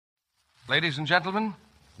Ladies and gentlemen,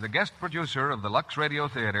 the guest producer of the Lux Radio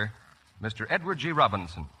Theater, Mr. Edward G.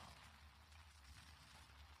 Robinson.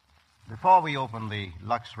 Before we open the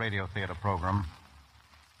Lux Radio Theater program,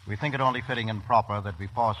 we think it only fitting and proper that we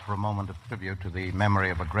pause for a moment of tribute to the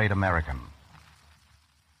memory of a great American.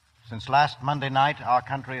 Since last Monday night, our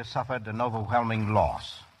country has suffered an overwhelming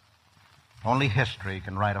loss. Only history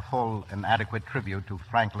can write a full and adequate tribute to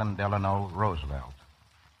Franklin Delano Roosevelt.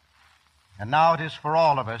 And now it is for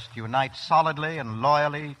all of us to unite solidly and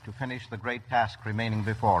loyally to finish the great task remaining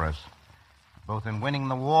before us, both in winning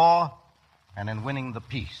the war and in winning the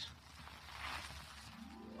peace.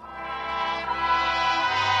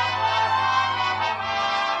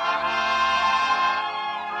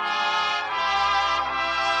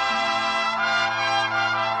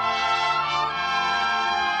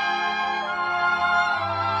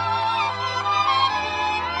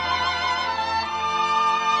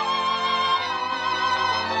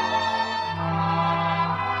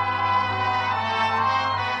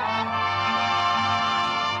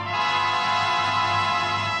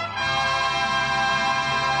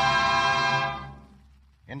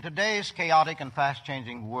 In today's chaotic and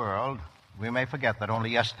fast-changing world, we may forget that only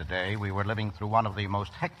yesterday we were living through one of the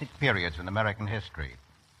most hectic periods in American history,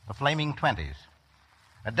 the Flaming Twenties,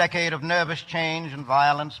 a decade of nervous change and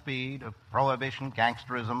violent speed, of prohibition,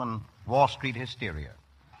 gangsterism, and Wall Street hysteria.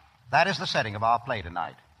 That is the setting of our play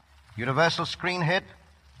tonight. Universal screen hit,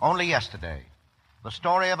 Only Yesterday, the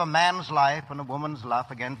story of a man's life and a woman's love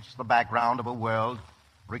against the background of a world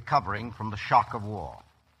recovering from the shock of war.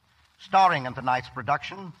 Starring in tonight's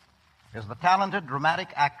production is the talented dramatic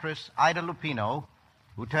actress Ida Lupino,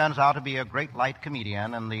 who turns out to be a great light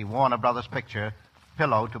comedian in the Warner Brothers picture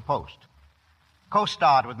Pillow to Post.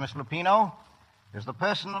 Co-starred with Miss Lupino is the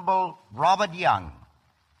personable Robert Young,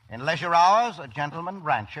 in leisure hours a gentleman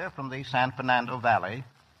rancher from the San Fernando Valley,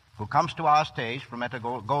 who comes to our stage from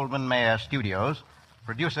Metro-Goldwyn-Mayer Studios,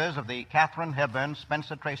 producers of the Katharine Hepburn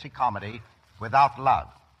Spencer Tracy comedy Without Love.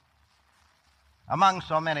 Among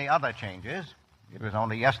so many other changes, it was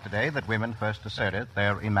only yesterday that women first asserted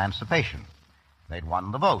their emancipation. They'd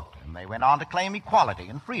won the vote, and they went on to claim equality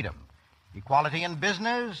and freedom. Equality in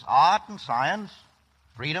business, art, and science,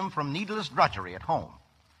 freedom from needless drudgery at home.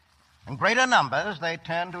 In greater numbers, they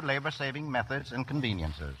turned to labor-saving methods and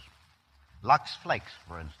conveniences. Lux Flakes,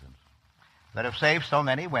 for instance, that have saved so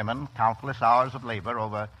many women countless hours of labor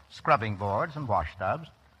over scrubbing boards and wash tubs,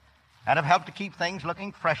 and have helped to keep things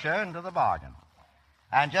looking fresher into the bargain.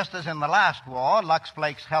 And just as in the last war, Lux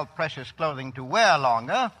Flakes helped precious clothing to wear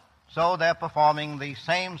longer, so they're performing the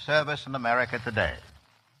same service in America today.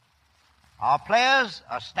 Our players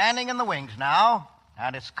are standing in the wings now,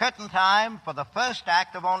 and it's curtain time for the first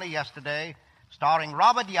act of Only Yesterday, starring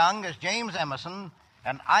Robert Young as James Emerson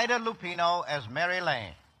and Ida Lupino as Mary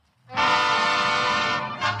Lane.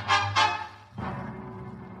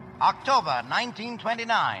 October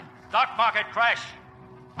 1929. Stock market crash.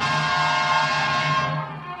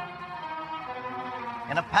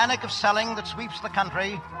 In a panic of selling that sweeps the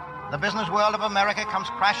country, the business world of America comes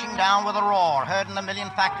crashing down with a roar heard in 1 million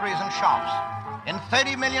factories and shops, in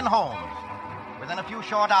 30 million homes. Within a few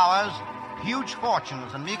short hours, huge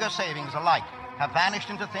fortunes and meager savings alike have vanished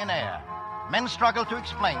into thin air. Men struggle to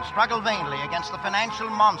explain, struggle vainly against the financial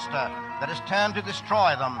monster that has turned to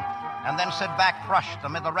destroy them, and then sit back crushed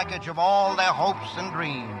amid the wreckage of all their hopes and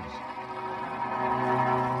dreams.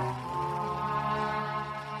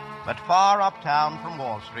 But far uptown from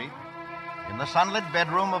Wall Street, in the sunlit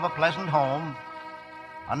bedroom of a pleasant home,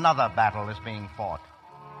 another battle is being fought.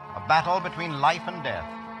 A battle between life and death.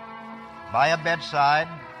 By a bedside,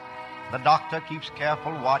 the doctor keeps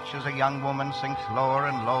careful watch as a young woman sinks lower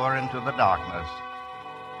and lower into the darkness.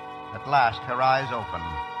 At last, her eyes open.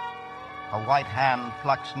 A white hand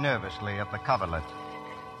plucks nervously at the coverlet.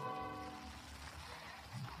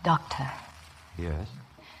 Doctor. Yes?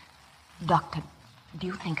 Doctor, do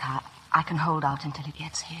you think I can hold out until he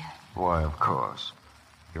gets here? Why, of course.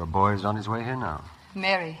 Your boy's on his way here now.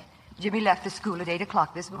 Mary, Jimmy left the school at 8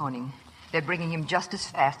 o'clock this morning. They're bringing him just as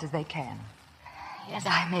fast as they can. Yes,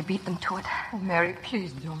 I may beat them to it. Oh, Mary,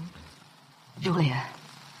 please don't. Julia.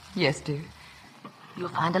 Yes, dear. You'll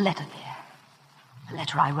find a letter there. A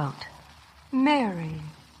letter I wrote. Mary.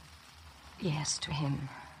 Yes, to him.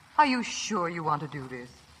 Are you sure you want to do this?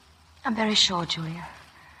 I'm very sure, Julia.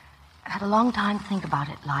 I've had a long time to think about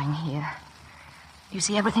it lying here. You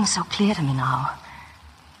see, everything's so clear to me now.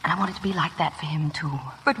 And I want it to be like that for him, too.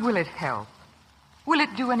 But will it help? Will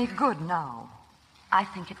it do any good now? I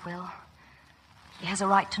think it will. He has a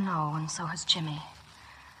right to know, and so has Jimmy.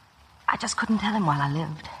 I just couldn't tell him while I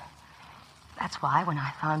lived. That's why, when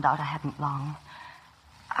I found out I hadn't long,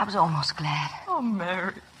 I was almost glad. Oh,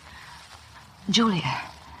 Mary. Julia,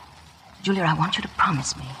 I want you to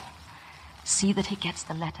promise me. See that he gets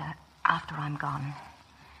the letter after I'm gone.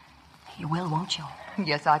 You will, won't you?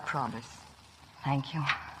 Yes, I promise. Thank you.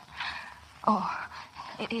 Oh,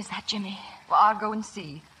 is that Jimmy? Well, I'll go and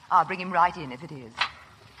see. I'll bring him right in if it is.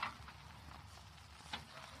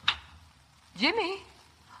 Jimmy?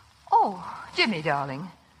 Oh, Jimmy, darling.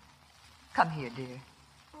 Come here, dear.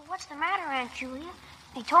 Well, what's the matter, Aunt Julia?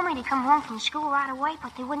 They told me to come home from school right away,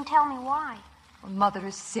 but they wouldn't tell me why. Well, Mother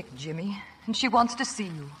is sick, Jimmy, and she wants to see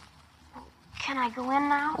you. Can I go in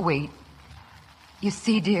now? Wait. You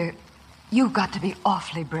see, dear, you've got to be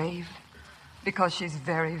awfully brave because she's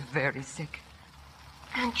very, very sick.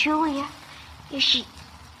 Aunt Julia, is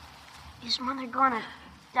Mother gonna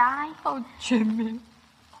die? Oh, Jimmy.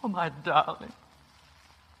 Oh, my darling.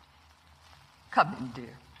 Come in,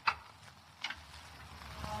 dear.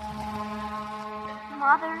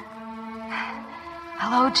 Mother?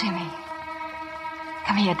 Hello, Jimmy.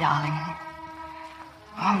 Come here, darling.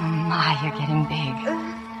 Oh, my, you're getting big.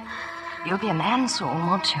 You'll be a man soon,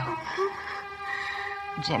 won't you?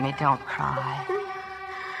 Jimmy, don't cry.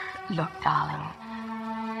 Look, darling,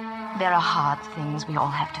 there are hard things we all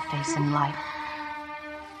have to face in life.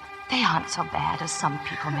 They aren't so bad as some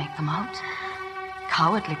people make them out.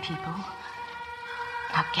 Cowardly people.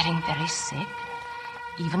 Not getting very sick,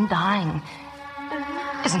 even dying,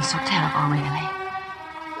 isn't so terrible, really.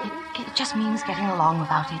 It just means getting along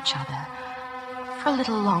without each other for a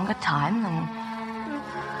little longer time than,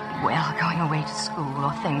 well, going away to school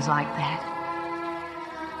or things like that.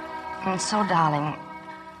 And so, darling,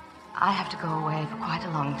 I have to go away for quite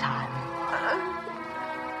a long time.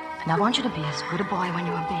 And I want you to be as good a boy when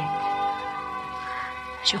you are big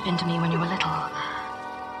as you've been to me when you were little.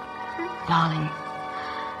 Darling,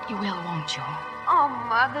 you will, won't you? Oh,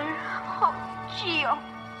 Mother. Oh, gee, oh.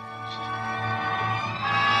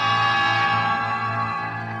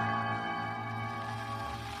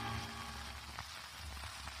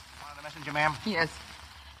 The messenger, ma'am?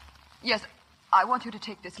 Yes, I want you to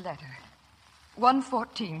take this letter.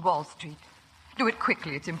 114 Wall Street. Do it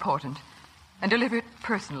quickly, it's important. And deliver it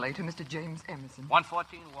personally to Mr. James Emerson.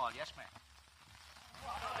 114 Wall, yes, ma'am.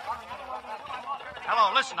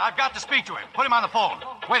 Hello, listen, I've got to speak to him. Put him on the phone.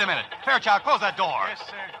 Wait a minute. Fairchild, close that door. Yes,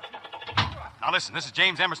 sir. Now listen, this is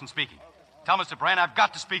James Emerson speaking. Tell Mr. Brand I've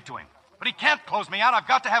got to speak to him. But he can't close me out. I've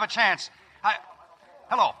got to have a chance.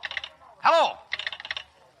 Hello? Hello?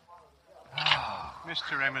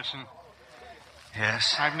 Mr. Emerson,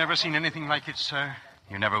 Yes? I've never seen anything like it, sir.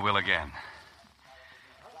 You never will again.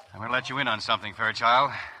 I'm going to let you in on something,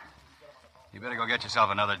 Fairchild. You better go get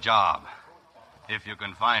yourself another job. If you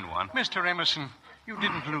can find one. Mr. Emerson, you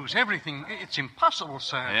didn't lose everything. It's impossible,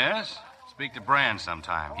 sir. Yes? Speak to Brand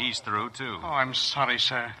sometime. He's through, too. Oh, I'm sorry,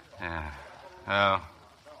 sir. Yeah. Oh,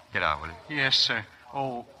 get out, will you? Yes, sir.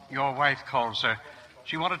 Oh, your wife called, sir.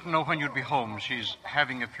 She wanted to know when you'd be home. She's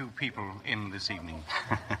having a few people in this evening.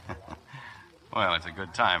 Well, it's a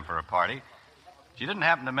good time for a party. She didn't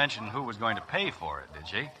happen to mention who was going to pay for it, did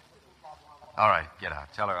she? All right, get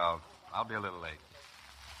out. Tell her I'll be a little late.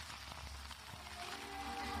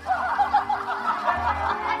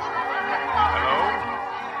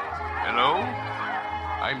 Hello?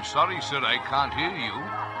 I'm sorry, sir, I can't hear you.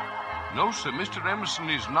 No, sir, Mr. Emerson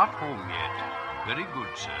is not home yet. Very good,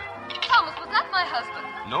 sir. Thomas, was that my husband?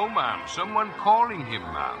 No, ma'am. Someone calling him,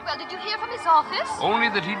 ma'am. Well, did you hear from his office? Only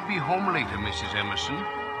that he'd be home later, Mrs. Emerson.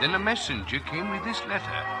 Then a messenger came with this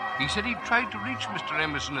letter. He said he'd tried to reach Mr.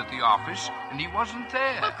 Emerson at the office, and he wasn't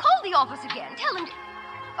there. Well, call the office again. Tell him to...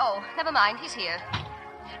 Oh, never mind. He's here.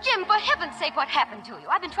 Jim, for heaven's sake, what happened to you?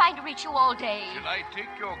 I've been trying to reach you all day. Shall I take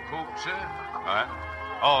your coat, sir? What?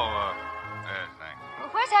 Thanks. Well,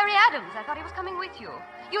 where's Harry Adams? I thought he was coming with you.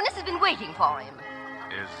 Eunice has been waiting for him.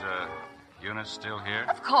 Is, Eunice still here?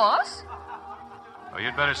 Of course. Oh,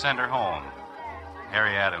 you'd better send her home.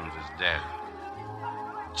 Harry Adams is dead.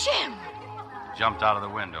 Jim! Jumped out of the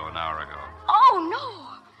window an hour ago. Oh,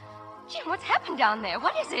 no! Jim, what's happened down there?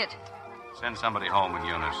 What is it? Send somebody home with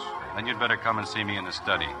Eunice. Then you'd better come and see me in the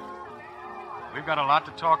study. We've got a lot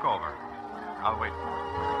to talk over. I'll wait for you.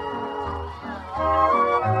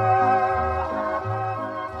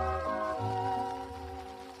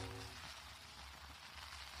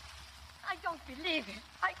 I don't believe it.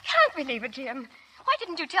 I can't believe it, Jim. Why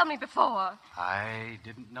didn't you tell me before? I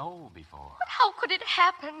didn't know before. But how could it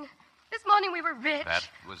happen? This morning we were rich. That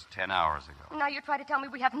was 10 hours ago. Now you try to tell me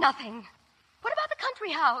we have nothing. What about the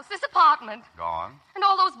country house, this apartment? Gone? And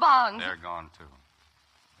all those bonds? They're gone, too.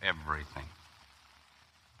 Everything.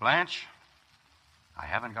 Blanche, I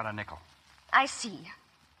haven't got a nickel. I see.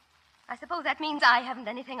 I suppose that means I haven't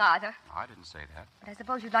anything either. I didn't say that. But I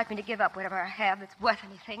suppose you'd like me to give up whatever I have that's worth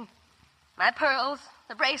anything. My pearls,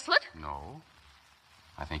 the bracelet. No.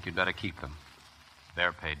 I think you'd better keep them.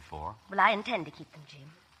 They're paid for. Well, I intend to keep them,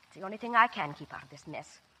 Jim. It's the only thing I can keep out of this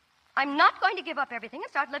mess. I'm not going to give up everything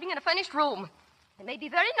and start living in a furnished room. It may be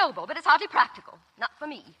very noble, but it's hardly practical. Not for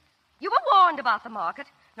me. You were warned about the market.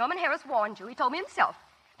 Norman Harris warned you. He told me himself.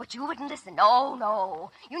 But you wouldn't listen. No,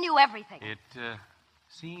 no. You knew everything. It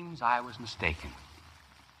seems I was mistaken.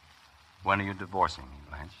 When are you divorcing me,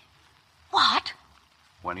 Blanche? What?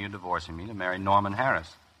 When are you divorcing me to marry Norman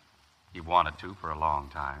Harris? You've wanted to for a long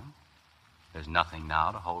time. There's nothing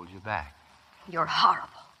now to hold you back. You're horrible.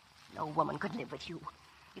 No woman could live with you.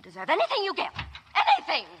 You deserve anything you get.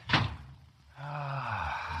 Anything!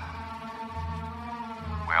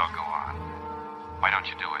 Well, go on. Why don't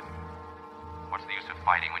you do it? What's the use of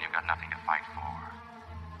fighting when you've got nothing to fight for?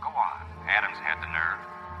 Go on. Adams had the nerve.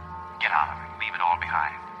 Get out of it. Leave it all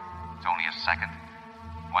behind. It's only a second.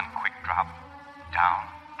 One quick drop. Down,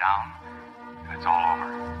 down, and it's all over.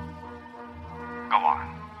 Go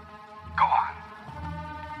on. Go on.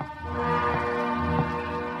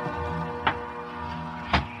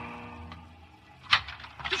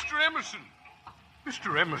 Mr. Emerson!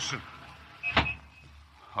 Mr. Emerson.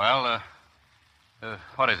 Well,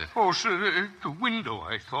 what is it? Oh, sir, the window,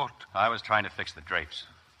 I thought. I was trying to fix the drapes.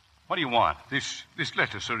 What do you want? This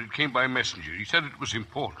letter, sir, it came by messenger. He said it was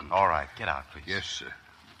important. All right, get out, please. Yes, sir.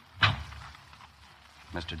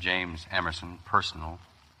 Mr. James Emerson, personal,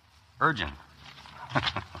 urgent.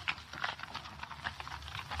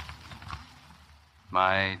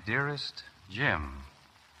 My dearest Jim,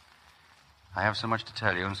 I have so much to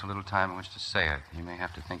tell you and so little time in which to say it. You may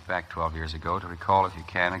have to think back 12 years ago to recall, if you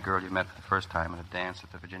can, a girl you met for the first time at a dance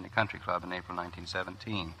at the Virginia Country Club in April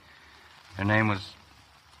 1917. Her name was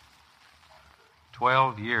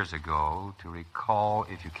 12 years ago to recall,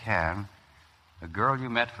 if you can, a girl you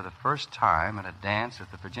met for the first time at a dance at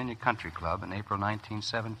the Virginia Country Club in April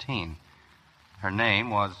 1917. Her name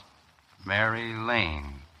was Mary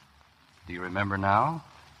Lane. Do you remember now?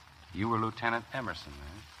 You were Lieutenant Emerson,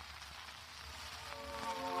 eh?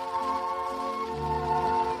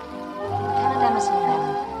 Lieutenant Emerson,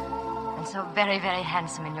 then. And so very, very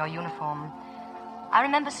handsome in your uniform. I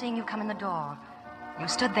remember seeing you come in the door. You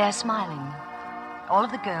stood there smiling. All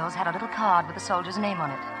of the girls had a little card with the soldier's name on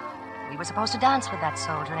it. We were supposed to dance with that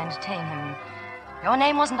soldier and entertain him. Your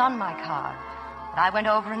name wasn't on my card, but I went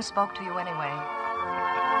over and spoke to you anyway.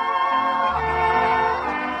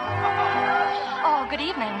 Oh, good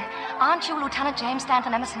evening. Aren't you Lieutenant James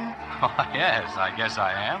Stanton Emerson? Oh, yes, I guess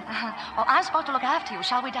I am. Well, I'm supposed to look after you.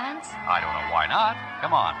 Shall we dance? I don't know why not.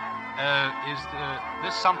 Come on. Is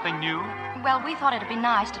this something new? Well, we thought it'd be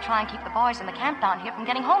nice to try and keep the boys in the camp down here from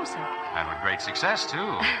getting homesick. And with great success,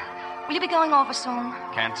 too. Will you be going over soon?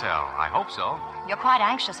 Can't tell. I hope so. You're quite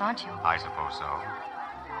anxious, aren't you? I suppose so.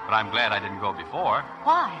 But I'm glad I didn't go before.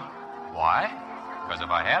 Why? Why? Because if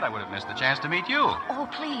I had, I would have missed the chance to meet you. Oh,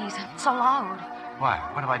 please. It's so loud. Why?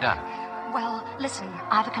 What have I done? Well, listen,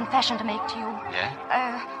 I've a confession to make to you.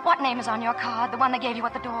 Yeah? What name is on your card, the one they gave you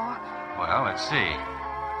at the door? Well, let's see.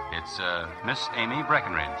 It's, Miss Amy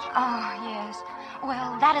Breckenridge. Oh, yes.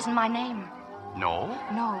 Well, that isn't my name. No?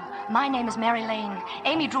 No, my name is Mary Lane.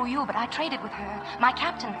 Amy drew you, but I traded with her. My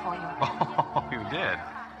captain for you. Oh, you did?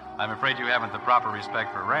 I'm afraid you haven't the proper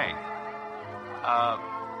respect for rank.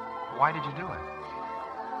 Why did you do it?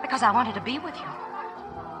 Because I wanted to be with you.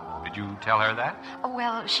 Did you tell her that? Oh,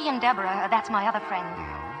 well, she and Deborah, that's my other friend.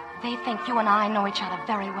 They think you and I know each other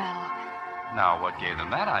very well. Now, what gave them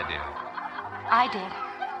that idea? I did.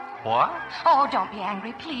 What? Oh, don't be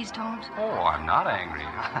angry. Please don't. Oh, I'm not angry.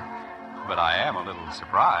 But I am a little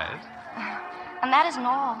surprised. And that isn't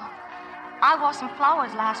all. I wore some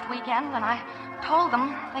flowers last weekend, and I told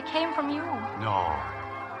them they came from you. No.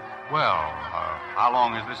 Well, how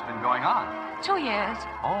long has this been going on? 2 years.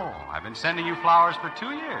 Oh, I've been sending you flowers for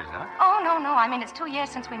 2 years, huh? Oh, no. I mean, it's 2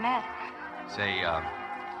 years since we met. Say,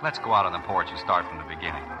 let's go out on the porch and start from the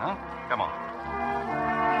beginning, huh? Come on.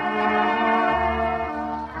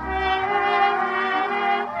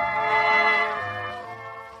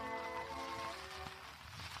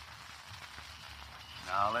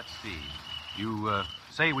 Now, let's see. You,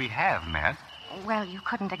 say we have met. Well, you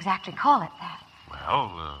couldn't exactly call it that.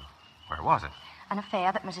 Well, where was it? An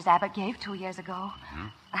affair that Mrs. Abbott gave 2 years ago. Mm-hmm.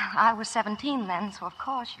 I was 17 then, so of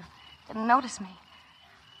course you didn't notice me.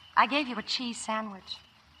 I gave you a cheese sandwich.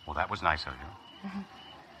 Well, that was nice of you. Mm-hmm.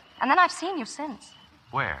 And then I've seen you since.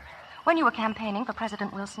 Where? When you were campaigning for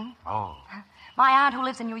President Wilson. Oh. My aunt, who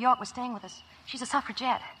lives in New York, was staying with us. She's a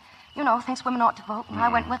suffragette. You know, thinks women ought to vote, and I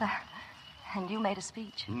went with her. And you made a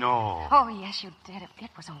speech. No. Oh, yes, you did. It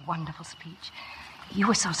was a wonderful speech. You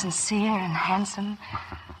were so sincere and handsome.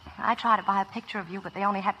 I tried to buy a picture of you, but they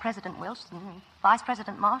only had President Wilson and Vice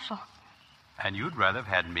President Marshall. And you'd rather have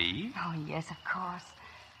had me? Oh, yes, of course.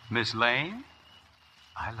 Miss Lane,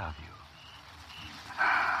 I love you.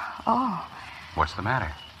 Oh, What's the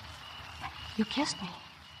matter? you kissed me.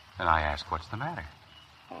 And I ask, what's the matter?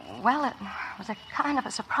 Well, it was a kind of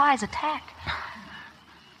a surprise attack.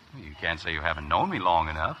 You can't say you haven't known me long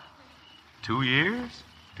enough. 2 years?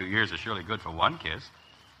 2 years is surely good for one kiss.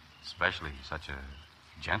 Especially such a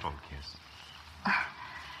gentle kiss.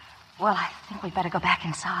 Well, I think we'd better go back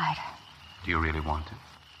inside. Do you really want to?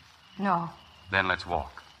 No. Then let's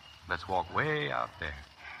walk. Let's walk way out there.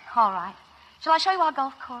 All right. Shall I show you our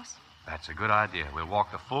golf course? That's a good idea. We'll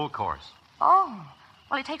walk the full course. Oh,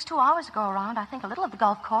 well, it takes 2 hours to go around. I think a little of the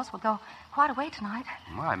golf course will go quite a way tonight.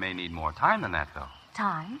 Well, I may need more time than that, though.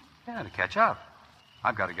 Time? Yeah, to catch up.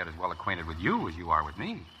 I've got to get as well acquainted with you as you are with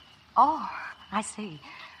me. Oh, I see.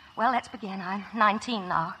 Well, let's begin. I'm 19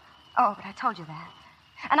 now. Oh, but I told you that.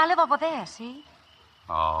 And I live over there, see?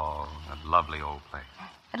 Oh, a lovely old place.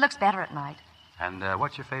 It looks better at night. And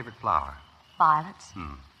what's your favorite flower? Violets.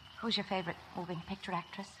 Hmm. Who's your favorite moving picture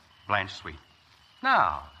actress? Blanche Sweet.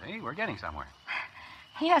 Now, see, we're getting somewhere.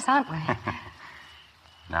 Yes, aren't we?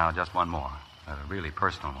 Now, just one more. A really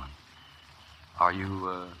personal one. Are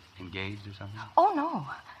you engaged or something? Oh, no.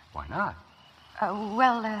 Why not?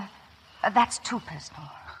 That's too personal.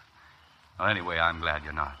 Well, anyway, I'm glad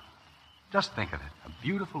you're not. Just think of it. A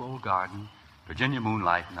beautiful old garden, Virginia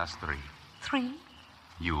moonlight, and us 3. 3?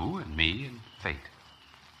 You and me and fate.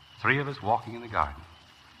 3 of us walking in the garden.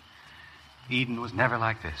 Eden was never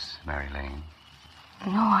like this, Mary Lane.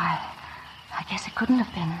 No, I guess it couldn't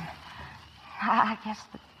have been. I guess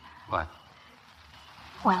that... What?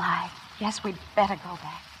 Well, I guess we'd better go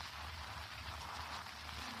back.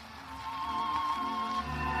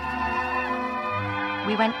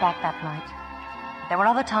 We went back that night. There were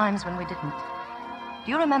other times when we didn't.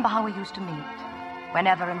 Do you remember how we used to meet?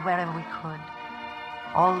 Whenever and wherever we could.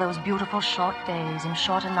 All those beautiful short days and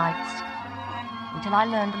shorter nights. Until I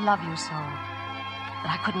learned to love you so that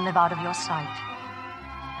I couldn't live out of your sight.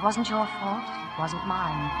 It wasn't your fault. It wasn't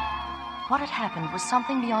mine. What had happened was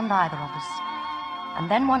something beyond either of us. And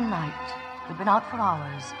then one night, we'd been out for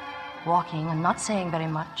hours, walking and not saying very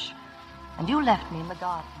much. And you left me in the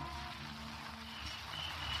garden.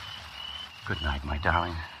 Good night, my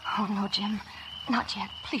darling. Oh, no, Jim. Not yet.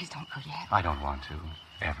 Please don't go yet. I don't want to,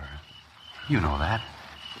 ever. You know that.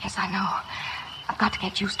 Yes, I know. I've got to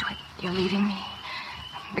get used to it. You're leaving me.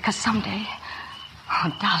 Because someday... Oh,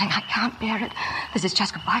 darling, I can't bear it. This is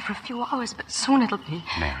just goodbye for a few hours, but soon it'll be...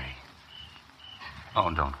 Mary. Oh,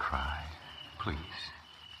 don't cry. Please.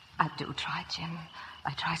 I do try, Jim.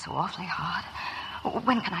 I try so awfully hard.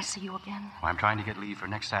 When can I see you again? Well, I'm trying to get leave for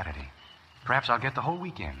next Saturday. Perhaps I'll get the whole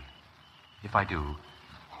weekend. If I do,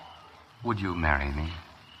 would you marry me?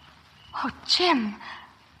 Oh, Jim.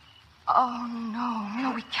 Oh,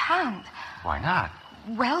 no, we can't. Why not?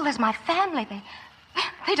 Well, there's my family.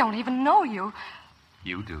 They don't even know you.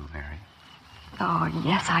 You do, Mary. Oh,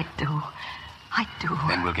 yes, I do. I do.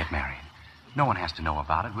 Then we'll get married. No one has to know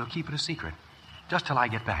about it. We'll keep it a secret. Just till I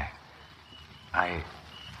get back. I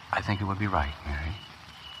think it would be right, Mary.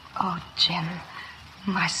 Oh, Jim,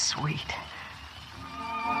 my sweet.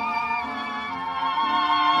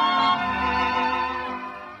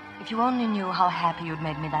 If you only knew how happy you'd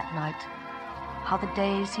made me that night. How the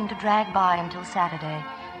days seemed to drag by until Saturday.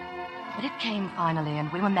 But it came finally,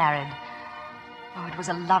 and we were married. Oh, it was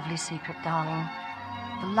a lovely secret, darling.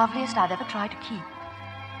 The loveliest I'd ever tried to keep.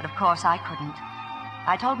 But of course I couldn't.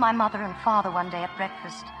 I told my mother and father one day at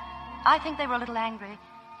breakfast. I think they were a little angry,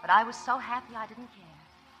 but I was so happy I didn't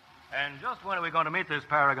care. And just when are we going to meet this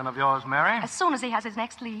paragon of yours, Mary? As soon as he has his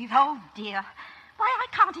next leave. Oh, dear. Why,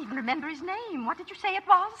 I can't even remember his name. What did you say it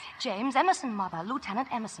was? James Emerson, Mother. Lieutenant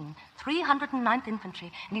Emerson. 309th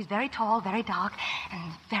Infantry. And he's very tall, very dark,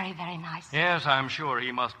 and very, very nice. Yes, I'm sure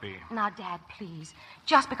he must be. Now, Dad, please.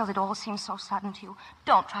 Just because it all seems so sudden to you,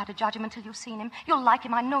 don't try to judge him until you've seen him. You'll like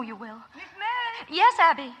him, I know you will. Miss Mary? Yes,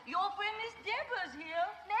 Abby? Your friend Miss Deborah's here.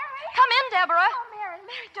 Mary? Come in, Deborah. Oh,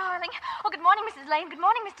 Mary, darling. Oh, good morning, Mrs. Lane. Good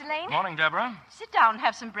morning, Mr. Lane. Morning, Deborah. Sit down and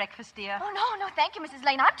have some breakfast, dear. Oh, no, thank you, Mrs.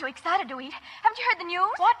 Lane. I'm too excited to eat. Haven't you heard the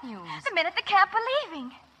news? What news? The men at the camp are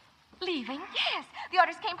leaving. Leaving? Yes. The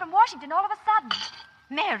orders came from Washington all of a sudden.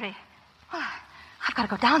 Mary. Oh, I've got to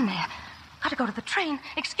go down there. Got to go to the train.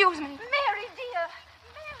 Excuse me. Mary, dear.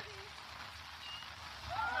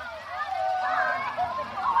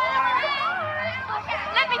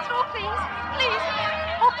 Let me through, please. Please.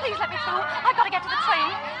 Oh, please let me through. I've got to get to the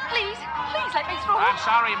train. Please. please let me through. I'm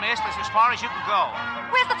sorry, miss. This is as far as you can go.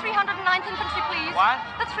 Where's the 309th Infantry, please? What?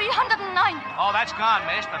 The 309th. Oh, that's gone,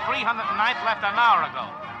 miss. The 309th left an hour ago.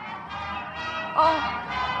 Oh,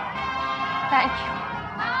 thank you.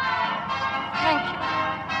 Thank you.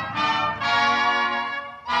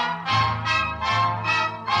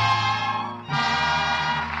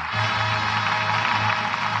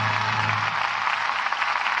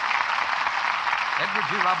 Edward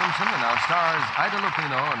G. Robinson and our stars Ida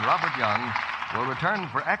Lupino and Robert Young will return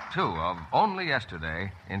for Act Two of Only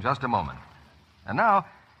Yesterday in just a moment. And now,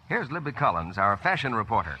 here's Libby Collins, our fashion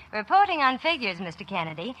reporter. Reporting on figures, Mr.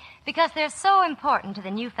 Kennedy, because they're so important to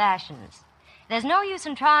the new fashions. There's no use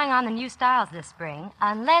in trying on the new styles this spring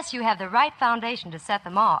unless you have the right foundation to set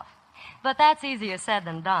them off. But that's easier said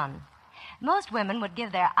than done. Most women would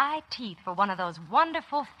give their eye teeth for one of those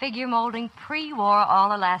wonderful figure-molding pre-war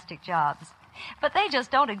all-elastic jobs. But they just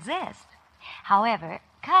don't exist. However,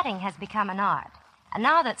 cutting has become an art. And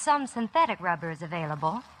now that some synthetic rubber is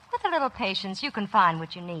available, with a little patience, you can find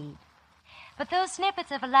what you need. But those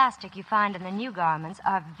snippets of elastic you find in the new garments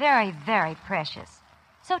are very, very precious.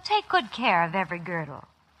 So take good care of every girdle.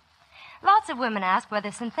 Lots of women ask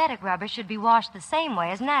whether synthetic rubber should be washed the same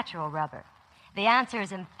way as natural rubber. The answer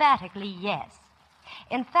is emphatically yes.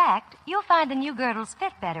 In fact, you'll find the new girdles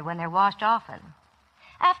fit better when they're washed often.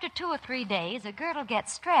 After 2 or 3 days, a girdle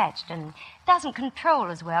gets stretched and doesn't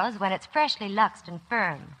control as well as when it's freshly luxed and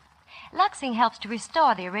firm. Luxing helps to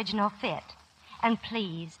restore the original fit. And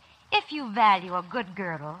please, if you value a good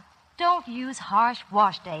girdle, don't use harsh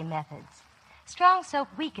wash day methods. Strong soap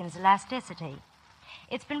weakens elasticity.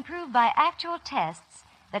 It's been proved by actual tests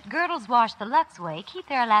that girdles washed the Lux way keep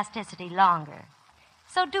their elasticity longer.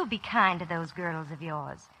 So do be kind to those girdles of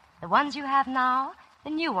yours. The ones you have now,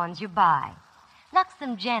 the new ones you buy. Lux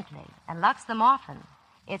them gently and lux them often.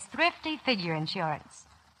 It's thrifty figure insurance.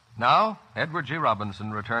 Now, Edward G.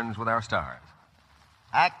 Robinson returns with our stars.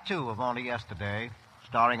 Act Two of Only Yesterday,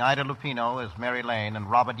 starring Ida Lupino as Mary Lane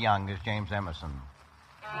and Robert Young as James Emerson.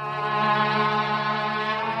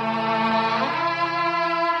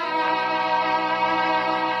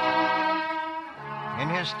 In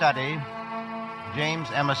his study, James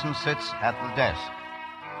Emerson sits at the desk.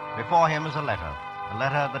 Before him is a letter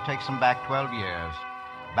that takes him back 12 years,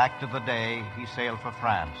 back to the day he sailed for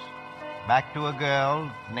France, back to a girl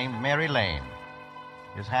named Mary Lane.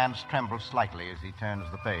 His hands tremble slightly as he turns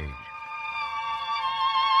the page.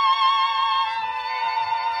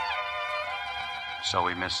 So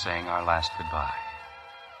we missed saying our last goodbye.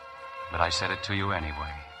 But I said it to you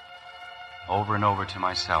anyway. Over and over to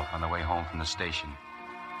myself on the way home from the station.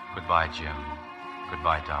 Goodbye, Jim.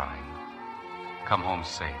 Goodbye, darling. Come home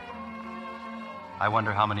safe. I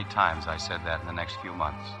wonder how many times I said that in the next few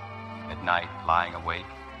months. At night, lying awake,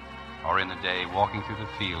 or in the day, walking through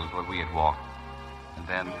the fields where we had walked. And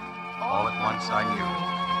then, all at once, I knew.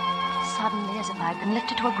 Suddenly, as if I'd been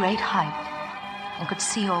lifted to a great height and could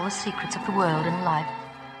see all the secrets of the world and life,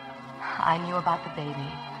 I knew about the baby.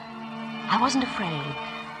 I wasn't afraid,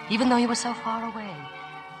 even though you were so far away.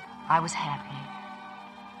 I was happy.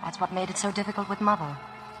 That's what made it so difficult with Mother.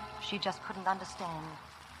 She just couldn't understand.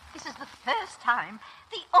 This is the first time,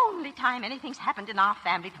 the only time anything's happened in our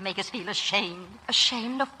family to make us feel ashamed.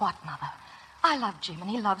 Ashamed of what, Mother? I love Jim and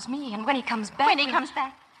he loves me, and when he comes back... When he comes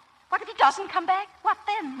back? What if he doesn't come back? What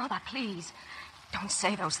then? Mother, please, don't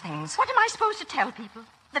say those things. What am I supposed to tell people?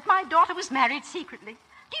 That my daughter was married secretly?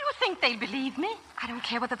 Do you think they'll believe me? I don't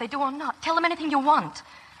care whether they do or not. Tell them anything you want.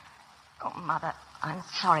 Oh, Mother, I'm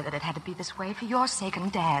sorry that it had to be this way for your sake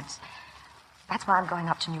and Dad's. That's why I'm going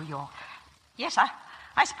up to New York. Yes,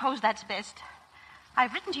 I suppose that's best.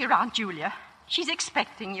 I've written to your Aunt Julia. She's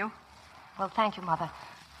expecting you. Well, thank you, Mother.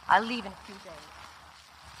 I'll leave in a few days.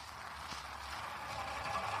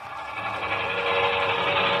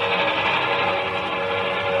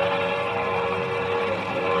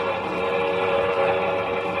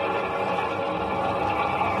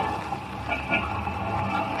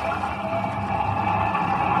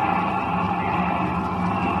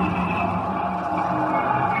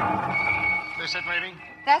 This it, lady?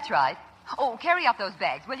 That's right. Oh, carry up those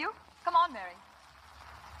bags, will you? Come on, Mary.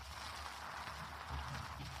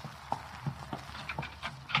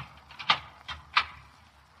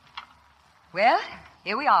 Well,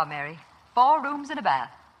 here we are, Mary. 4 rooms and a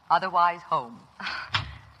bath. Otherwise, home.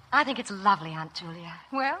 I think it's lovely, Aunt Julia.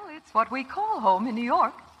 Well, it's what we call home in New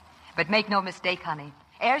York. But make no mistake, honey.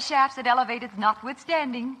 Air shafts and elevators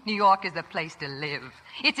notwithstanding, New York is the place to live.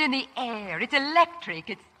 It's in the air. It's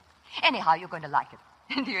electric. Anyhow, you're going to like it.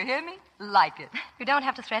 Do you hear me? Like it. You don't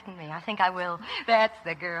have to threaten me. I think I will. That's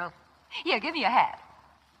the girl. Here, give me your hat.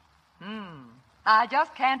 I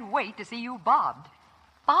just can't wait to see you bobbed.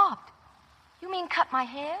 Bobbed? You mean cut my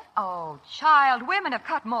hair? Oh, child, women have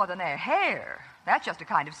cut more than their hair. That's just a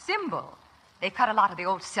kind of symbol. They've cut a lot of the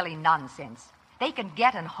old silly nonsense. They can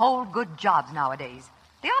get and hold good jobs nowadays.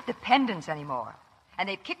 They aren't dependents anymore. And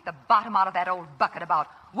they've kicked the bottom out of that old bucket about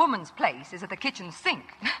woman's place is at the kitchen sink.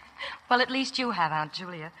 Well, at least you have, Aunt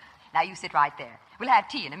Julia. Now, you sit right there. We'll have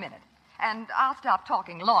tea in a minute. And I'll stop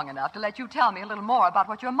talking long enough to let you tell me a little more about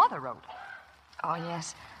what your mother wrote. Oh,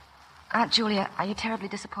 yes. Aunt Julia, are you terribly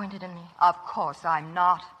disappointed in me? Of course I'm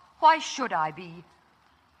not. Why should I be?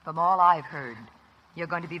 From all I've heard, you're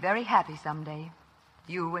going to be very happy someday.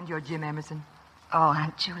 You and your Jim Emerson. Oh,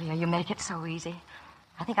 Aunt Julia, you make it so easy.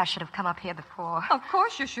 I think I should have come up here before. Of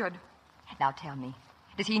course you should. Now tell me,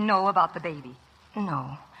 does he know about the baby?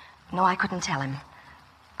 No. No, I couldn't tell him.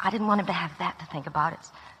 I didn't want him to have that to think about.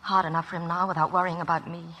 It's hard enough for him now without worrying about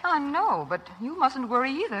me. I know, but you mustn't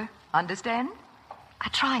worry either. Understand? I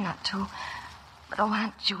try not to. But, oh,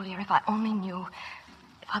 Aunt Julia, if I only knew,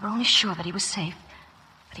 if I were only sure that he was safe,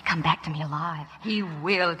 that he'd come back to me alive. He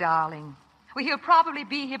will, darling. Well, he'll probably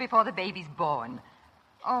be here before the baby's born.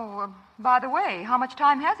 Oh, by the way, how much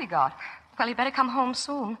time has he got? Well, he better come home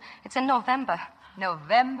soon. It's in November.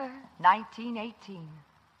 November 1918.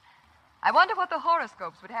 I wonder what the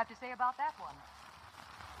horoscopes would have to say about that one.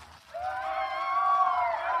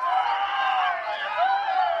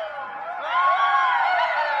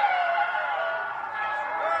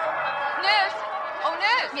 Nurse! Oh,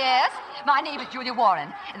 nurse! Yes? My name is Julia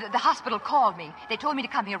Warren. The hospital called me. They told me to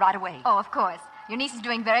come here right away. Oh, of course. Your niece is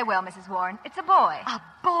doing very well, Mrs. Warren. It's a boy. A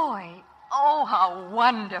boy? Oh, how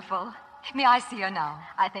wonderful. May I see her now?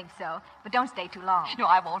 I think so. But don't stay too long. No,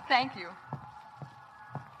 I won't. Thank you.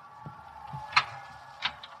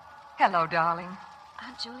 Hello, darling.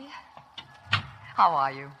 Aunt Julia? How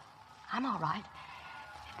are you? I'm all right.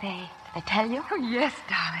 Did they tell you? Oh, yes,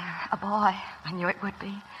 darling. A boy. I knew it would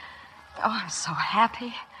be. Oh, I'm so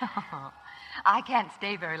happy. I can't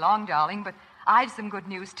stay very long, darling, but I've some good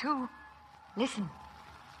news, too. Listen.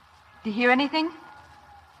 Do you hear anything?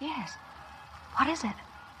 Yes. What is it?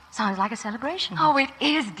 Sounds like a celebration. Oh, it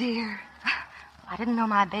is, dear. I didn't know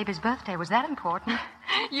my baby's birthday was that important.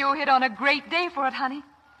 You hit on a great day for it, honey.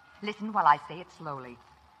 Listen while I say it slowly.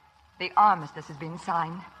 The armistice has been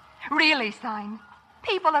signed. Really signed.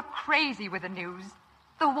 People are crazy with the news.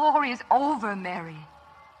 The war is over, Mary.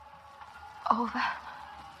 Over?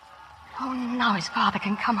 Oh, now his father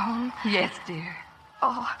can come home. Yes, dear.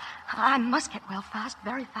 Oh, I must get well fast,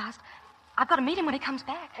 very fast. I've got to meet him when he comes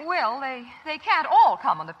back. Well, they can't all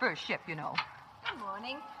come on the first ship, you know. Good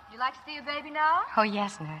morning. Would you like to see your baby now? Oh,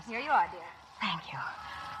 yes, nurse. Here you are, dear. Thank you.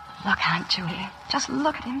 Look, Aunt Julia. Just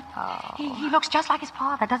look at him. Oh. He looks just like his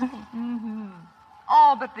father, doesn't he? Mm-hmm.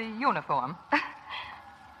 All but the uniform.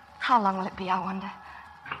 How long will it be, I wonder,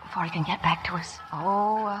 before he can get back to us?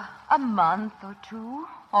 Oh, a month or 2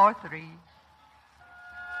 or 3.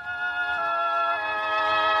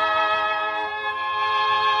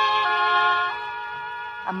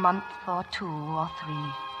 A month or 2 or 3.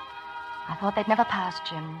 I thought they'd never pass,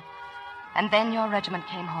 Jim. And then your regiment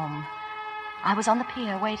came home. I was on the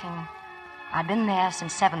pier waiting. I'd been there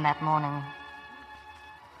since 7 that morning.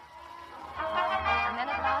 And then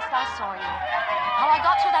at last I saw you. How I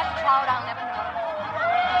got through that crowd, I'll never know.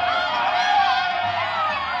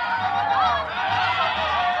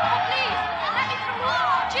 Oh, please, let me through.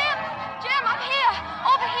 Jim! Jim, I'm here!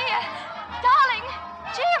 Over here! Darling!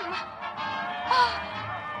 Jim!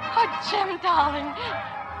 Oh, Jim, darling.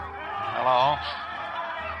 Hello.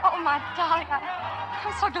 Oh, my darling,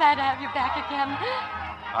 I'm so glad to have you back again.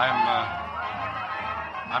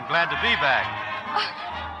 I'm glad to be back.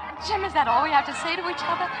 Jim, is that all we have to say to each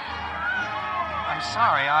other? I'm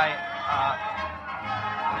sorry,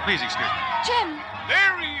 Please excuse me. Jim!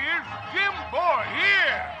 There he is, Jim Boy,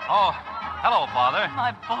 here. Oh, hello, Father.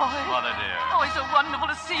 My boy. Mother, dear. Oh, it's so wonderful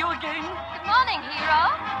to see you again. Good morning, hero.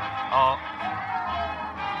 Oh.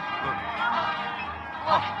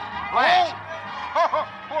 Oh, Blanche.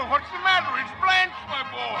 Oh, what's the matter? It's Blanche, my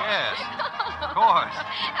boy. Yes, of course.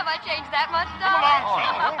 Have I changed that much, Come darling? along,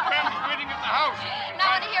 son. The whole family's waiting at the house.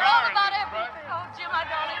 Now I want to hear all about everything. Oh, Jim, my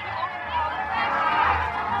darling.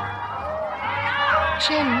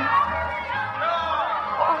 Jim.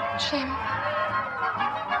 Oh, Jim.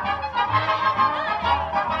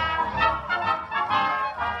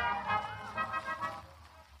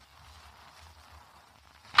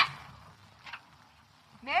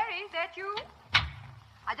 Mary, is that you?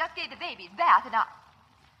 I just gave the baby his bath and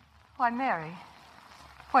Why, Mary,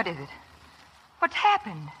 what is it? What's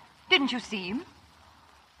happened? Didn't you see him?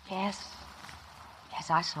 Yes. Yes,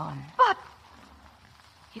 I saw him. But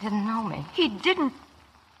He didn't know me. He didn't.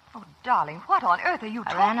 Oh, darling, what on earth are you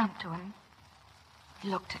talking? I ran up to him. He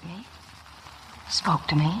looked at me, spoke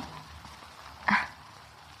to me.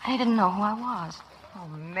 He didn't know who I was. Oh,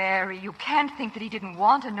 Mary, you can't think that he didn't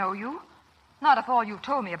want to know you. Not if all you've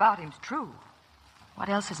told me about him's true. What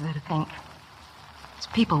else is there to think? There's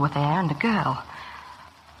people with there and a girl.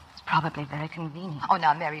 It's probably very convenient. Oh,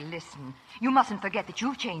 now, Mary, listen. You mustn't forget that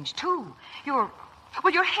you've changed, too. Your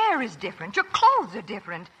hair is different. Your clothes are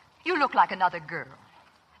different. You look like another girl.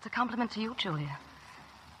 It's a compliment to you, Julia.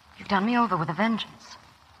 You've done me over with a vengeance.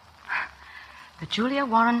 The Julia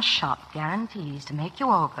Warren shop guarantees to make you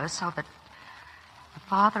over so that the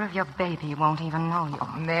father of your baby won't even know you.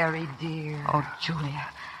 Oh, Mary, dear. Oh, Julia.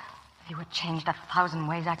 If he were changed 1,000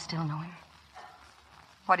 ways, I'd still know him.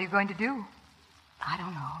 What are you going to do? I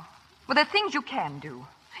don't know. Well, there are things you can do.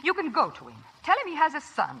 You can go to him. Tell him he has a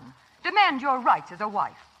son. Demand your rights as a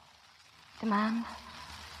wife. Demand?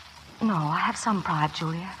 No, I have some pride,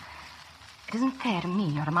 Julia. It isn't fair to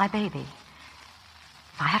me or to my baby.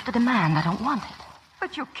 If I have to demand, I don't want it.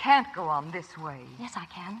 But you can't go on this way. Yes, I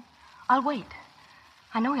can. I'll wait.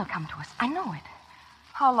 I know he'll come to us. I know it.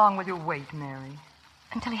 How long will you wait, Mary?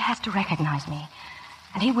 Until he has to recognize me.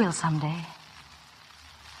 And he will someday.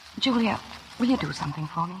 Julia, will you do something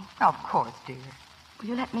for me? Of course, dear. Will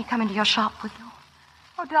you let me come into your shop with you?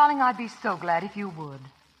 Oh, darling, I'd be so glad if you would.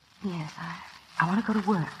 Yes, I want to go to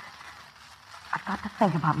work. I've got to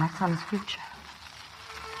think about my son's future.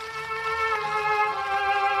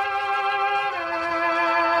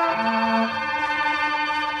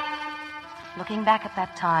 Looking back at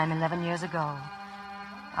that time 11 years ago,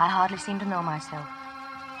 I hardly seem to know myself.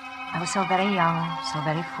 I was so very young, so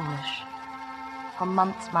very foolish. For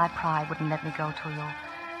months, my pride wouldn't let me go to you.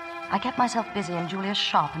 I kept myself busy in Julia's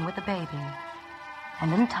shop and with the baby.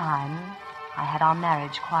 And in time, I had our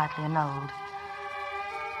marriage quietly annulled.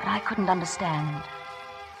 But I couldn't understand.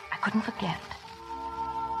 I couldn't forget.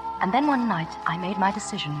 And then one night, I made my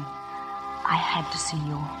decision. I had to see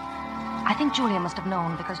you. I think Julia must have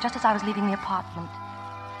known, because just as I was leaving the apartment,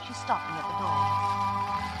 she stopped me at the door.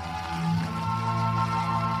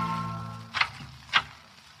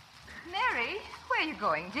 Mary, where are you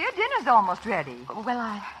going, dear? Dinner's almost ready.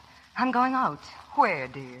 Well, I'm going out. Where,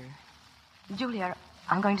 dear? Julia,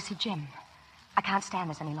 I'm going to see Jim. I can't stand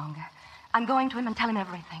this any longer. I'm going to him and tell him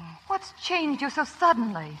everything. What's changed you so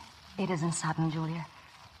suddenly? It isn't sudden, Julia.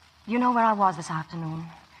 You know where I was this afternoon?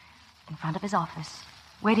 In front of his office,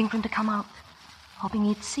 waiting for him to come out, hoping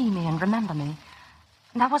he'd see me and remember me.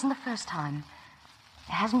 And that wasn't the first time.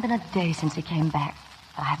 There hasn't been a day since he came back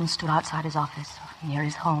that I haven't stood outside his office or near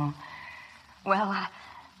his home. Well,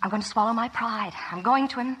 I'm going to swallow my pride. I'm going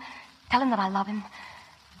to him, tell him that I love him,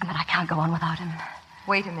 and that I can't go on without him.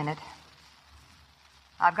 Wait a minute.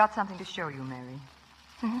 I've got something to show you, Mary.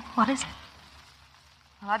 Mm-hmm. What is it?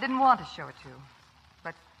 Well, I didn't want to show it to you.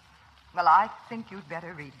 But, well, I think you'd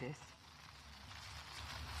better read this.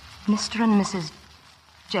 Mr. and Mrs.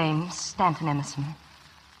 James Stanton Emerson,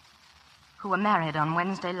 who were married on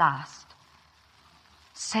Wednesday last,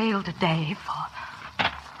 sailed today for...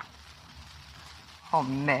 Oh,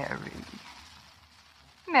 Mary.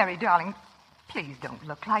 Mary, darling, please don't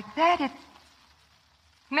look like that.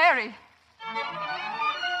 Mary!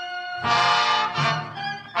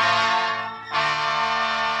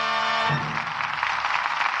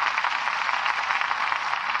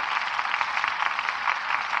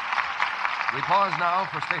 We pause now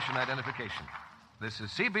for station identification. This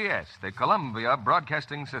is CBS, the Columbia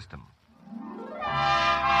Broadcasting System.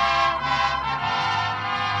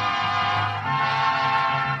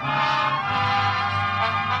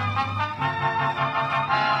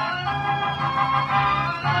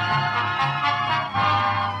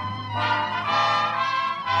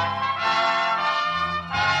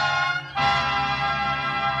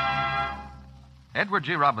 Edward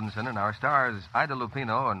G. Robinson and our stars Ida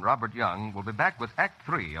Lupino and Robert Young will be back with Act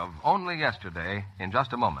 3 of Only Yesterday in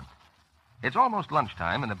just a moment. It's almost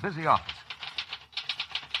lunchtime in a busy office.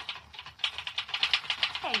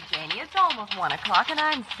 Hey, Janie, it's almost 1 o'clock and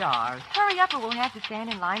I'm starved. Hurry up or we'll have to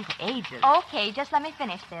stand in line for ages. Okay, just let me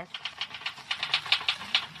finish this.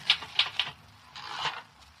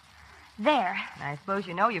 There. I suppose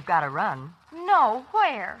you know you've got to run. No,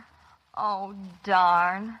 where? Oh,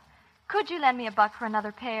 darn. Could you lend me $1 for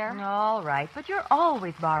another pair? All right, but you're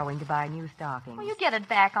always borrowing to buy new stockings. Well, you get it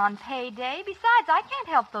back on payday. Besides, I can't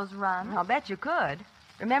help those runs. I'll bet you could.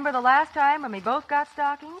 Remember the last time when we both got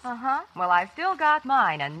stockings? Uh-huh. Well, I've still got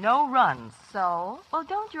mine and no runs. So? Well,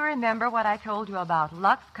 don't you remember what I told you about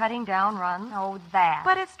Lux cutting down runs? Oh, that.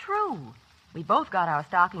 But it's true. We both got our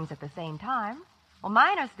stockings at the same time. Well,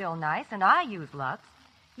 mine are still nice, and I use Lux.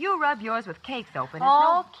 You rub yours with cake soap and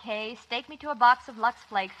Okay, stake me to a box of Lux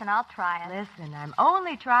Flakes and I'll try it. Listen, I'm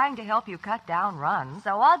only trying to help you cut down runs.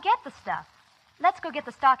 So I'll get the stuff. Let's go get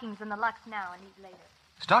the stockings and the Lux now and eat later.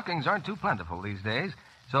 Stockings aren't too plentiful these days,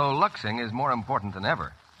 so luxing is more important than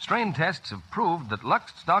ever. Strain tests have proved that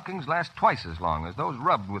Lux stockings last twice as long as those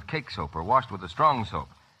rubbed with cake soap or washed with a strong soap.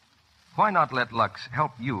 Why not let Lux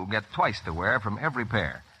help you get twice the wear from every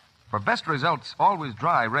pair? For best results, always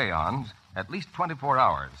dry rayons, at least 24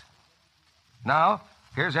 hours. Now,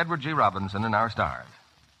 here's Edward G. Robinson and our stars.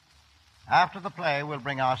 After the play, we'll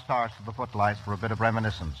bring our stars to the footlights for a bit of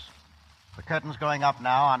reminiscence. The curtain's going up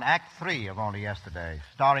now on Act 3 of Only Yesterday,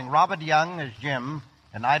 starring Robert Young as Jim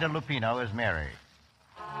and Ida Lupino as Mary.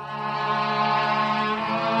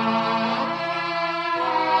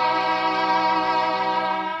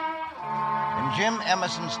 In Jim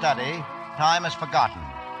Emerson's study, time is forgotten.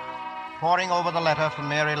 Poring over the letter from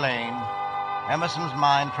Mary Lane, Emerson's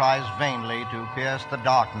mind tries vainly to pierce the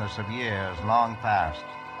darkness of years long past.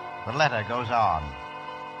 The letter goes on.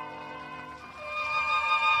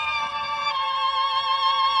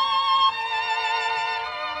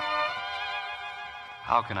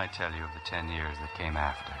 How can I tell you of the 10 years that came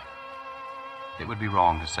after? It would be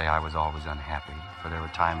wrong to say I was always unhappy, for there were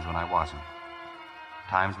times when I wasn't.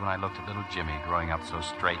 Times when I looked at little Jimmy growing up so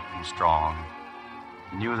straight and strong,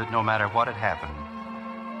 and knew that no matter what had happened,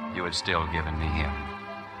 you had still given me him.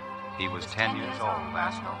 He was 10 years old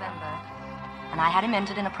last November, and I had him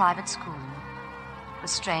entered in a private school. It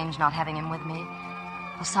was strange not having him with me,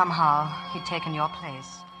 for somehow he'd taken your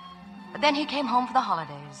place. But then he came home for the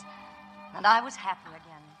holidays, and I was happy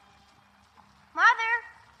again. Mother!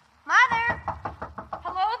 Mother!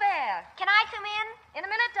 Hello there. Can I come in? In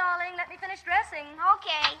a minute, darling. Let me finish dressing.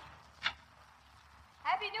 Okay.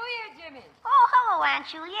 Happy New Year, Jimmy. Oh, hello, Aunt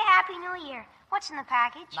Julia. Happy New Year. What's in the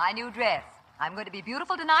package? My new dress. I'm going to be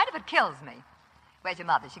beautiful tonight if it kills me. Where's your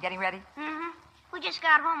mother? She getting ready? Mm-hmm. We just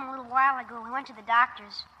got home a little while ago. We went to the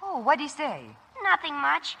doctor's. Oh, what'd he say? Nothing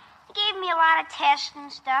much. He gave me a lot of tests and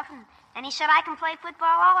stuff, and he said I can play football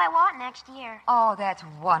all I want next year. Oh, that's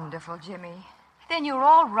wonderful, Jimmy. Then you're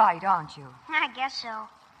all right, aren't you? I guess so.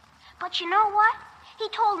 But you know what? He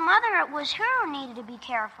told Mother it was her who needed to be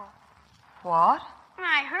careful. What?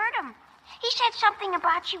 I heard him. He said something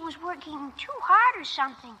about she was working too hard or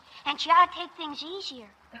something, and she ought to take things easier.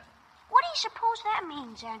 What do you suppose that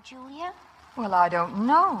means, Aunt Julia? Well, I don't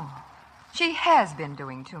know. She has been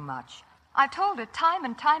doing too much. I've told her time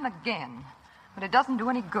and time again, but it doesn't do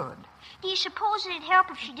any good. Do you suppose it'd help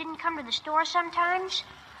if she didn't come to the store sometimes?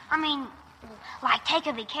 I mean, like take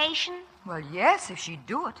a vacation? Well, yes, if she'd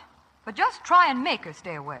do it. But just try and make her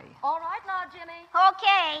stay away. All right now, Jimmy.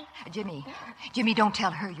 Okay. Jimmy, don't tell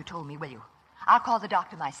her you told me, will you? I'll call the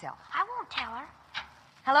doctor myself. I won't tell her.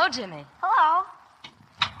 Hello, Jimmy. Hello.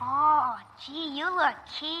 Oh, gee, you look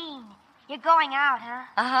keen. You're going out, huh?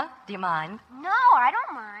 Uh-huh. Do you mind? No, I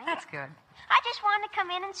don't mind. That's good. I just wanted to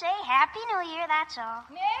come in and say Happy New Year, that's all.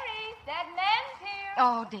 Mary, that man's here.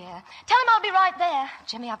 Oh, dear. Tell him I'll be right there.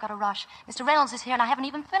 Jimmy, I've got to rush. Mr. Reynolds is here, and I haven't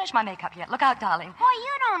even finished my makeup yet. Look out, darling. Boy,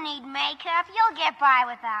 you don't need makeup. You'll get by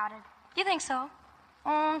without it. You think so?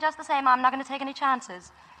 Just the same, I'm not going to take any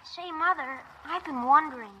chances. Say, Mother, I've been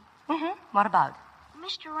wondering. Mm-hmm. What about?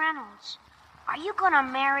 Mr. Reynolds, are you going to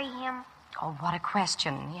marry him? Oh, what a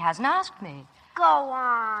question. He hasn't asked me. Go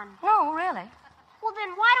on. No, really. Well,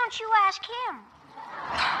 then why don't you ask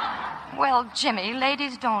him? Well, Jimmy,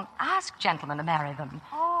 ladies don't ask gentlemen to marry them.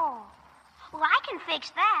 Oh. Well, I can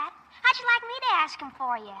fix that. How'd you like me to ask him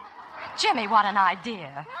for you? Jimmy, what an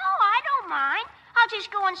idea. No, I don't mind. I'll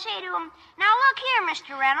just go and say to him, now look here,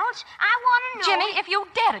 Mr. Reynolds, I want to know... Jimmy, if you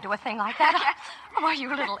dare to do a thing like that... Why,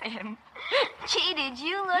 you little imp. Gee, did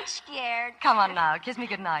you look scared? Come on now, kiss me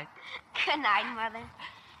goodnight. Good night, Mother.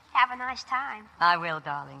 Have a nice time. I will,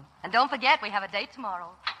 darling. And don't forget, we have a date tomorrow.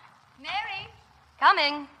 Mary.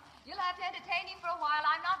 Coming. You'll have to entertain him for a while.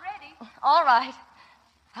 I'm not ready. All right.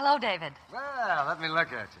 Hello, David. Well, let me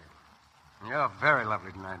look at you. You're very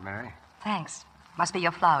lovely tonight, Mary. Thanks. Must be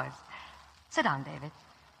your flowers. Sit down, David.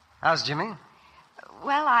 How's Jimmy?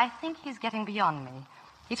 Well, I think he's getting beyond me.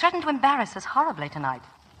 He threatened to embarrass us horribly tonight.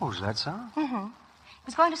 Oh, is that so? Mm-hmm. He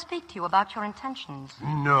was going to speak to you about your intentions.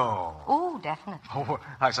 No. Oh, definitely. Oh,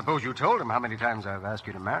 I suppose you told him how many times I've asked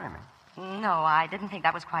you to marry me. No, I didn't think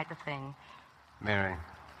that was quite the thing. Mary.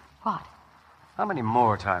 What? How many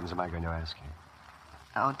more times am I going to ask you?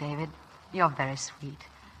 Oh, David, you're very sweet.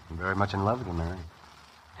 I'm very much in love with you, Mary.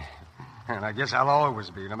 And I guess I'll always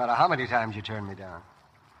be, no matter how many times you turn me down.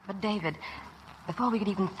 But, David, before we could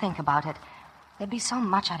even think about it, there'd be so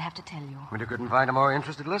much I'd have to tell you. Well, you couldn't find a more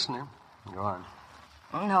interested listener. Go on.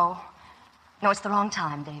 No. No, it's the wrong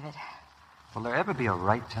time, David. Will there ever be a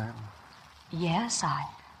right time? Yes,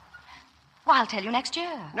 Well, I'll tell you next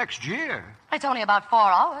year. Next year? It's only about 4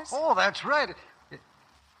 hours. Oh, that's right.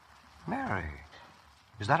 Mary,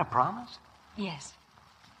 is that a promise? Yes.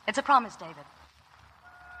 It's a promise, David.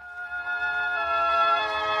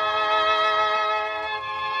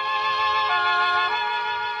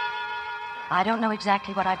 I don't know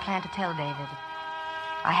exactly what I planned to tell David.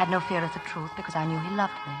 I had no fear of the truth because I knew he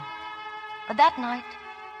loved me. But that night,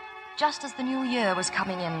 just as the new year was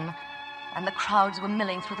coming in and the crowds were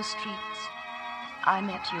milling through the streets, I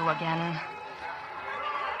met you again.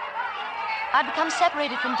 I'd become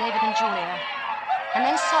separated from David and Julia, and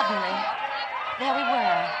then suddenly, there we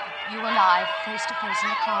were, you and I, face to face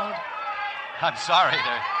in the crowd. I'm sorry.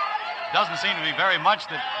 There doesn't seem to be very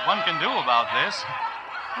much that one can do about this.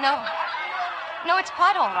 No, it's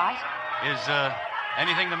quite all right. Is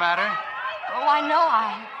anything the matter? Oh, I know.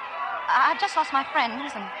 I've just lost my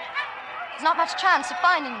friends, and there's not much chance of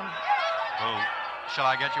finding them. Well, shall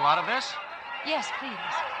I get you out of this? Yes, please.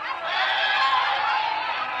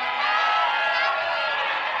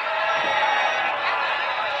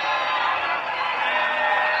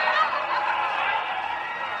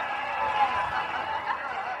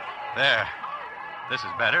 There. This is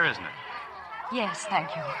better, isn't it? Yes, thank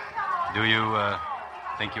you. Do you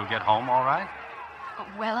think you'll get home all right?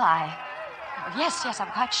 Well, Yes, I'm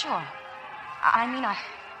quite sure.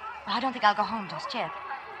 I don't think I'll go home just yet.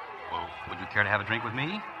 Well, would you care to have a drink with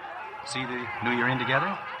me? See the New Year in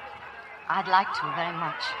together? I'd like to very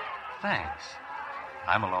much. Thanks.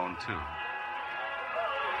 I'm alone, too.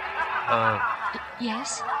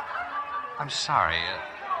 Yes? I'm sorry.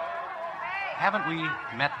 Haven't we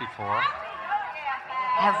met before?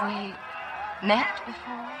 Have we met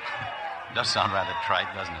before? Does sound rather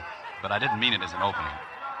trite, doesn't it? But I didn't mean it as an opening.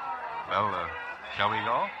 Well, shall we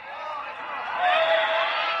go?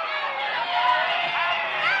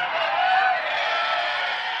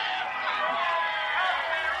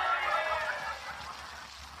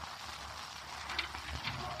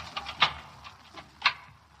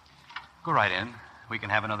 Go right in. We can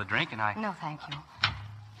have another drink, and I... No, thank you.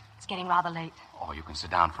 It's getting rather late. Oh, you can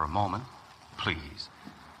sit down for a moment. Please.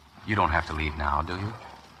 You don't have to leave now, do you?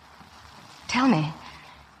 Tell me,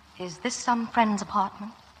 is this some friend's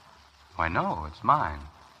apartment? Why, no, it's mine.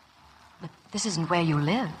 But this isn't where you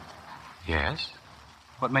live. Yes?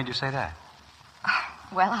 What made you say that?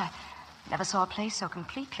 Well, I never saw a place so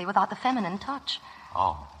completely without the feminine touch.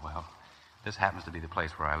 Oh, well, this happens to be the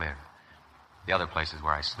place where I live. The other place is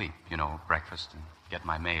where I sleep, breakfast and get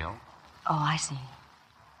my mail. Oh, I see.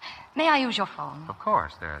 May I use your phone? Of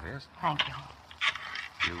course, there it is. Thank you.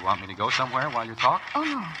 You want me to go somewhere while you talk? Oh,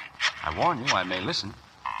 no. I warn you, I may listen.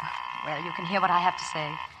 Well, you can hear what I have to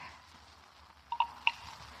say.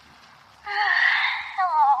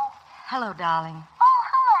 Hello. Hello, darling. Oh,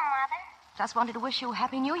 hello, Mother. Just wanted to wish you a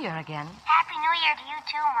Happy New Year again. Happy New Year to you,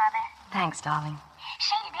 too, Mother. Thanks, darling.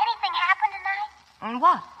 Say, did anything happen tonight? And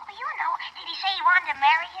what? Well, you know, did he say he wanted to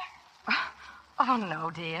marry you? Oh, no,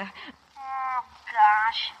 dear. Oh,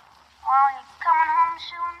 gosh. Well, you coming home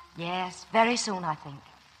soon? Yes, very soon, I think.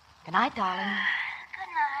 Good night, darling.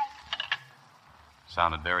 Good night.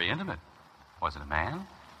 Sounded very intimate. Was it a man?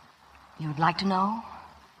 You'd like to know?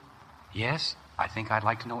 Yes, I think I'd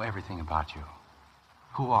like to know everything about you.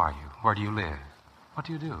 Who are you? Where do you live? What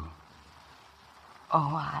do you do?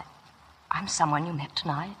 Oh, I'm someone you met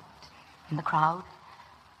tonight in the crowd.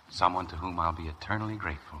 Someone to whom I'll be eternally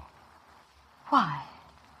grateful. Why?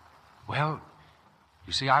 Well,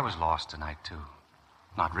 you see, I was lost tonight, too.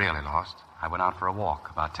 Not really lost. I went out for a walk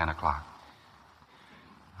about 10 o'clock.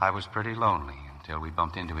 I was pretty lonely until we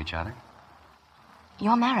bumped into each other.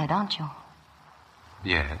 You're married, aren't you?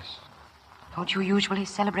 Yes. Don't you usually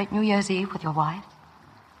celebrate New Year's Eve with your wife?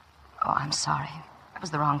 Oh, I'm sorry. That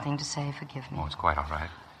was the wrong thing to say. Forgive me. Oh, it's quite all right.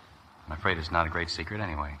 I'm afraid it's not a great secret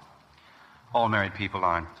anyway. All married people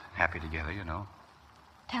aren't happy together, you know.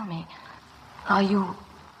 Tell me, are you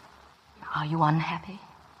unhappy?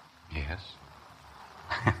 Yes.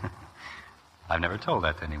 I've never told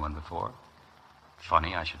that to anyone before.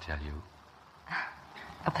 Funny, I should tell you.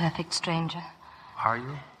 A perfect stranger. Are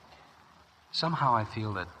you? Somehow I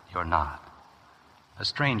feel that you're not. A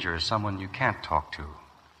stranger is someone you can't talk to,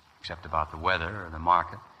 except about the weather or the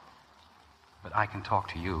market. But I can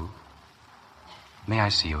talk to you. May I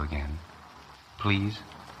see you again? Please?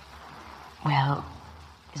 Well,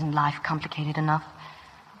 isn't life complicated enough?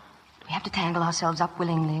 We have to tangle ourselves up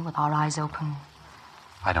willingly with our eyes open.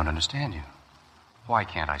 I don't understand you. Why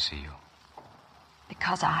can't I see you?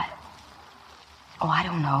 Because I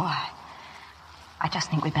don't know. I just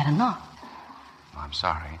think we better not. I'm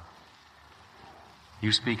sorry.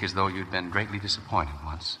 You speak as though you'd been greatly disappointed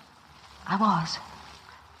once. I was.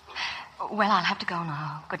 Well, I'll have to go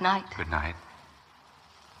now. Good night. Good night.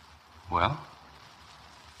 Well?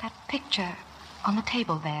 That picture on the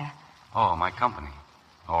table there. Oh, my company.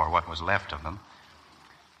 Or what was left of them.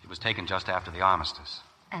 It was taken just after the armistice.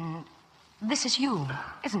 And this is you,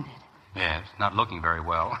 isn't it? Yes, not looking very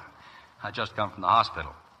well. I just come from the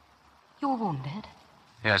hospital. You were wounded?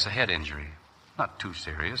 Yes, a head injury. Not too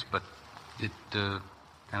serious, but it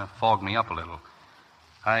kind of fogged me up a little.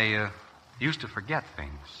 I used to forget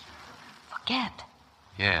things. Forget?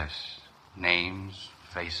 Yes. Names,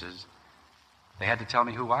 faces. They had to tell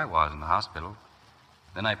me who I was in the hospital.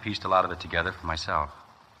 Then I pieced a lot of it together for myself.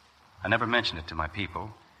 I never mentioned it to my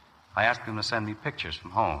people. I asked them to send me pictures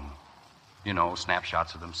from home. You know,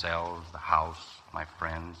 snapshots of themselves, the house, my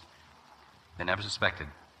friends. They never suspected.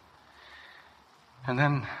 And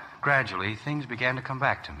then, gradually, things began to come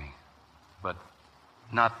back to me. But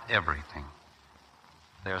not everything.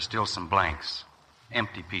 There are still some blanks,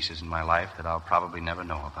 empty pieces in my life that I'll probably never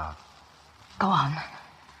know about. Go on.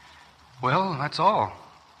 Well, that's all.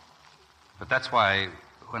 But that's why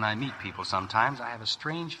when I meet people sometimes, I have a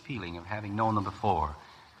strange feeling of having known them before,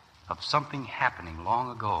 of something happening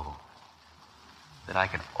long ago that I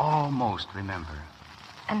could almost remember.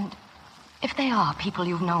 And if they are people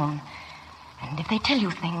you've known, and if they tell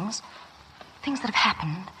you things that have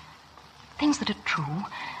happened, things that are true,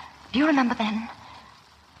 do you remember then?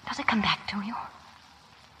 Does it come back to you?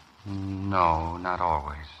 No, not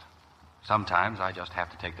always. Sometimes I just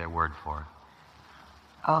have to take their word for it.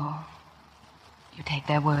 Oh, you take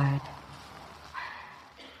their word.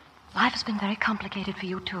 Life has been very complicated for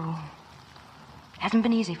you, too. Hasn't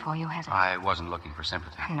been easy for you, has it? I wasn't looking for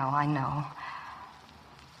sympathy. No, I know.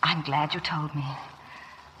 I'm glad you told me.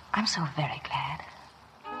 I'm so very glad.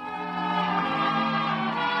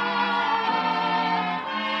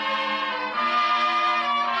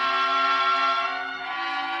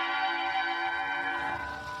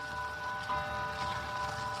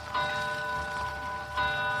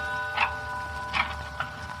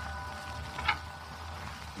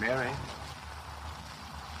 Mary?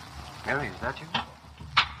 Mary, is that you?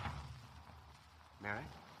 Mary?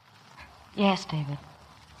 Yes, David.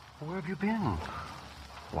 Where have you been?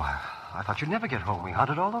 Why, I thought you'd never get home. We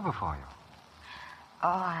hunted all over for you.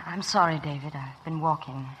 Oh, I'm sorry, David. I've been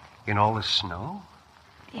walking. In all this snow?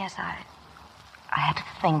 Yes, I had to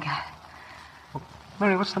think. Well,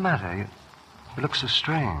 Mary, what's the matter? You look so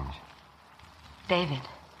strange. David.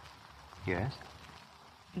 Yes?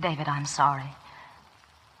 David, I'm sorry.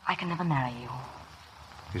 I can never marry you.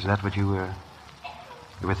 Is that what you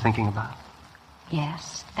were thinking about?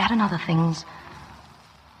 Yes, that and other things.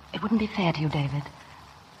 It wouldn't be fair to you, David.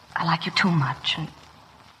 I like you too much, and...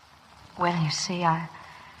 Well, you see,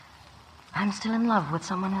 I'm still in love with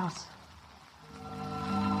someone else.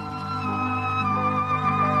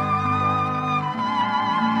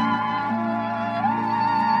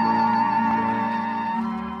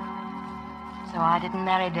 So I didn't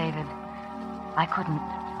marry David. I couldn't.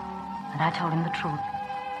 And I told him the truth.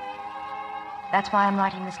 That's why I'm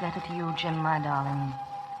writing this letter to you, Jim, my darling.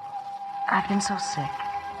 I've been so sick,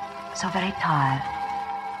 so very tired.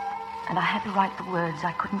 And I had to write the words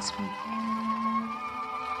I couldn't speak.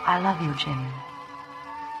 I love you, Jim.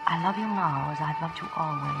 I love you now as I've loved you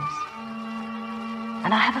always.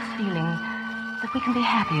 And I have a feeling that we can be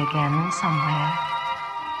happy again somewhere.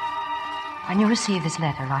 When you receive this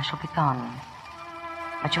letter, I shall be gone.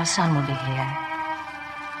 But your son will be here.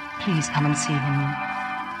 Please come and see him.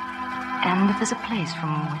 And if there's a place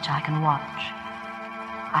from which I can watch,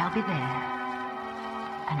 I'll be there.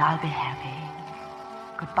 And I'll be happy.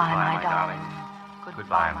 Goodbye, my darling.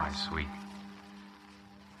 Goodbye, my sweet.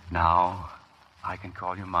 Now I can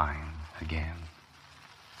call you mine again.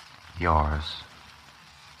 Yours,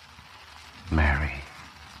 Mary.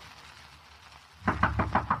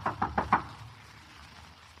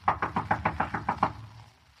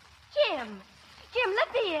 Jim! Jim,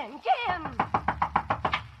 let me in! Jim!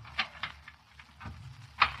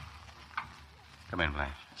 Come in,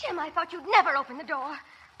 Blanche. Jim, I thought you'd never open the door.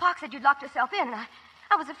 Park said you'd locked yourself in.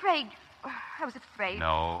 I was afraid. I was afraid.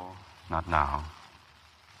 No, not now.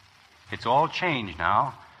 It's all changed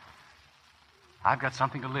now. I've got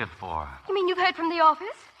something to live for. You mean you've heard from the office?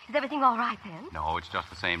 Is everything all right then? No, it's just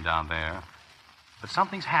the same down there. But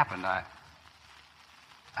something's happened.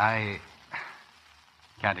 I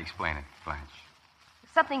can't explain it, Blanche.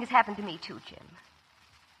 Something has happened to me, too, Jim.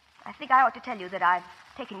 I think I ought to tell you that I've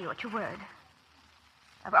taken you at your word.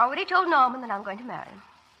 I've already told Norman that I'm going to marry him.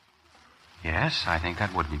 Yes, I think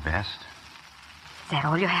that would be best. Is that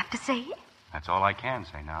all you have to say? That's all I can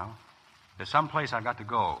say now. There's some place I've got to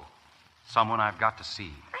go. Someone I've got to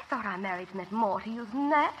see. I thought our marriage meant more to you than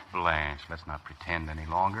that. Blanche, let's not pretend any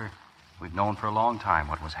longer. We've known for a long time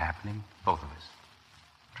what was happening, both of us.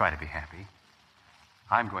 Try to be happy.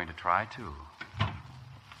 I'm going to try, too.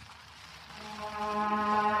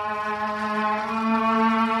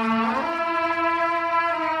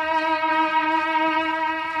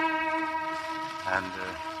 And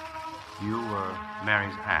you were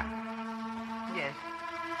Mary's aunt? Yes.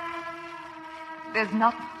 There's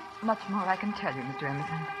not much more I can tell you, Mr.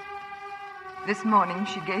 Emerson. This morning,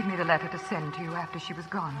 she gave me the letter to send to you after she was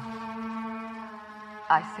gone.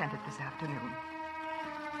 I sent it this afternoon.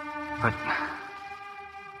 But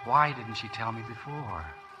why didn't she tell me before?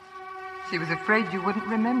 She was afraid you wouldn't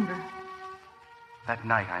remember. That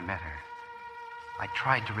night I met her. I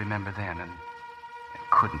tried to remember then and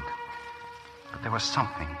couldn't. But there was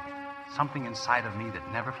something inside of me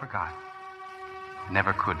that never forgot,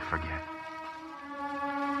 never could forget.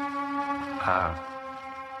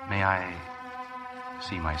 May I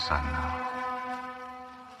see my son now?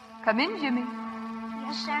 Come in, Jimmy.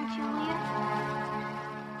 Yes, Aunt Julia?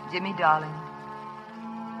 Jimmy, darling,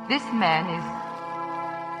 this man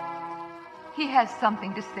he has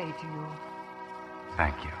something to say to you.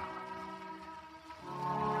 Thank you.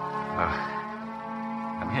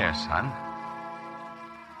 Come here, son.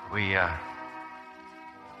 We've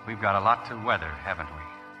got a lot to weather, haven't we?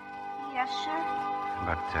 Yes, sir.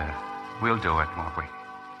 But we'll do it, won't we?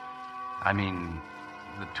 I mean,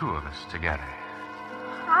 the two of us together.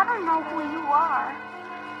 I don't know who you are.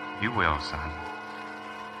 You will, son.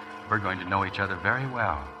 We're going to know each other very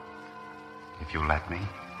well, if you let me.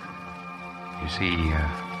 You see,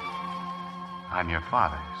 I'm your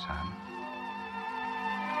father, son.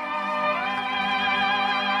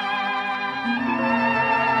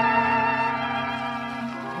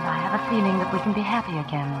 I have a feeling that we can be happy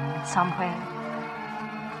again somewhere.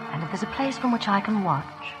 And if there's a place from which I can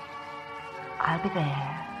watch, I'll be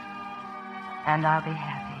there. And I'll be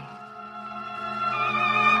happy.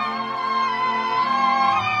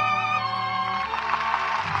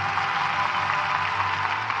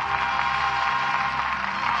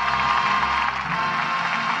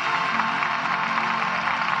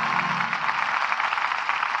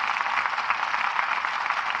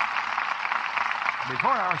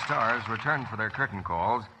 Before our stars return for their curtain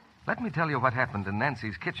calls, let me tell you what happened in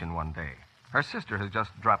Nancy's kitchen one day. Her sister has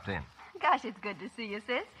just dropped in. Gosh, it's good to see you,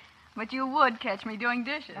 sis. But you would catch me doing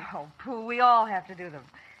dishes. Oh, Pooh, we all have to do them.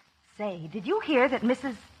 Say, did you hear that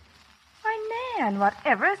Mrs... Why, Nan,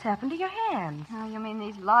 whatever has happened to your hands? Oh, you mean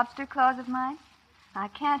these lobster claws of mine? I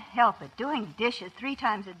can't help it, doing dishes 3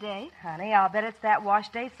 times a day. Honey, I'll bet it's that wash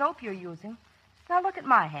day soap you're using. Now look at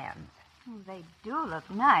my hands. Oh, they do look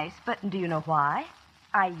nice, but... Do you know why?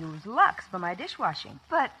 I use Lux for my dishwashing.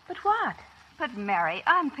 But what? But, Mary,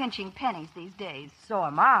 I'm pinching pennies these days. So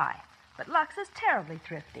am I. But Lux is terribly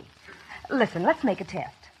thrifty. Listen, let's make a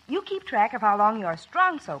test. You keep track of how long your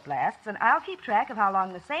strong soap lasts, and I'll keep track of how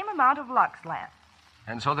long the same amount of Lux lasts.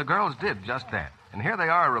 And so the girls did just that. And here they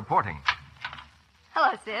are reporting.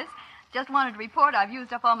 Hello, sis. Just wanted to report I've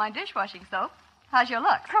used up all my dishwashing soap. How's your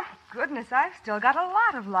Lux? Oh, goodness, I've still got a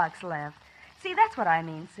lot of Lux left. See, that's what I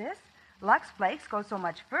mean, sis. Lux flakes go so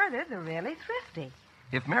much further, they're really thrifty.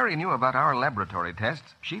 If Mary knew about our laboratory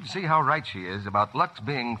tests, she'd see how right she is about Lux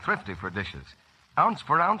being thrifty for dishes. Ounce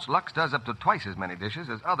for ounce, Lux does up to twice as many dishes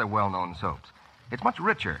as other well-known soaps. It's much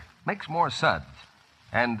richer, makes more suds.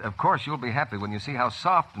 And, of course, you'll be happy when you see how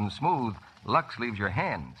soft and smooth Lux leaves your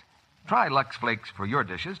hands. Try Lux Flakes for your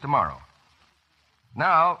dishes tomorrow.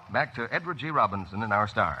 Now, back to Edward G. Robinson and our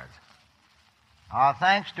stars. Our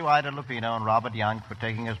thanks to Ida Lupino and Robert Young for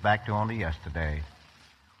taking us back to only yesterday.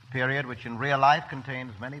 A period which in real life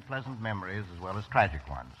contains many pleasant memories as well as tragic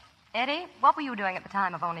ones. Eddie, what were you doing at the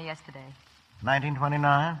time of only yesterday?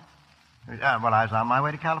 1929? Well, I was on my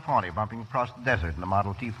way to California, bumping across the desert in a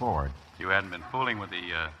Model T Ford. You hadn't been fooling with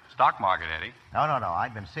the stock market, Eddie. No.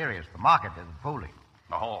 I'd been serious. The market isn't fooling.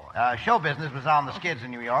 Oh. Show business was on the skids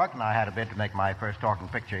in New York, and I had a bid to make my first talking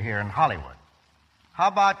picture here in Hollywood. How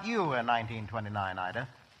about you in 1929, Ida?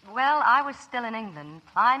 Well, I was still in England,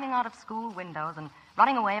 climbing out of school windows and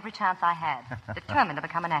running away every chance I had, determined to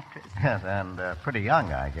become an actress. Yes, and pretty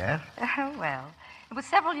young, I guess. Well, it was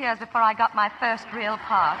several years before I got my first real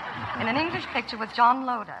part in an English picture with John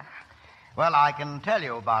Loder. Well, I can tell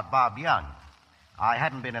you about Bob Young. I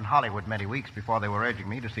hadn't been in Hollywood many weeks before they were urging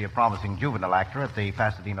me to see a promising juvenile actor at the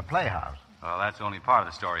Pasadena Playhouse. Well, that's only part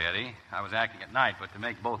of the story, Eddie. I was acting at night, but to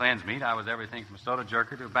make both ends meet, I was everything from a soda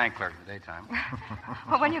jerker to a bank clerk in the daytime.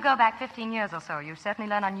 Well, when you go back 15 years or so, you certainly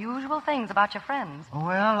learn unusual things about your friends.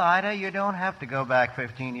 Well, Ida, you don't have to go back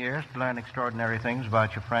 15 years to learn extraordinary things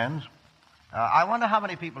about your friends. I wonder how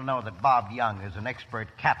many people know that Bob Young is an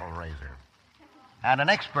expert cattle raiser. And an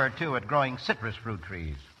expert, too, at growing citrus fruit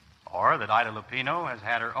trees. Or that Ida Lupino has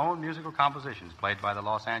had her own musical compositions played by the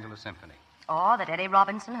Los Angeles Symphony. Or that Eddie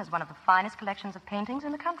Robinson has one of the finest collections of paintings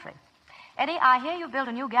in the country. Eddie, I hear you built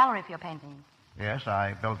a new gallery for your paintings. Yes,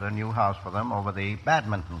 I built a new house for them over the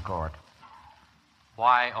badminton court.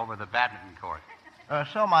 Why over the badminton court?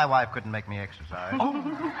 So my wife couldn't make me exercise.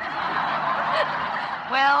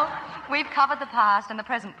 Well, we've covered the past and the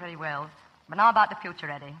present pretty well. But now about the future,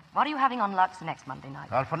 Eddie. What are you having on Lux next Monday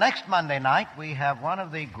night? Well, for next Monday night, we have one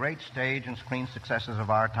of the great stage and screen successes of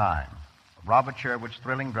our time. Robert Sherwood's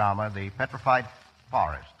thrilling drama, The Petrified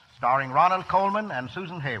Forest, starring Ronald Colman and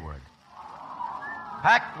Susan Hayward.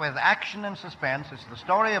 Packed with action and suspense, it's the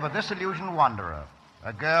story of a disillusioned wanderer,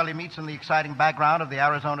 a girl he meets in the exciting background of the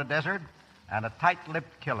Arizona desert, and a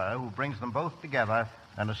tight-lipped killer who brings them both together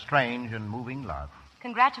in a strange and moving love.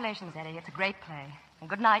 Congratulations, Eddie. It's a great play. And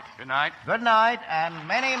good night. Good night. Good night, and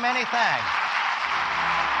many, many thanks.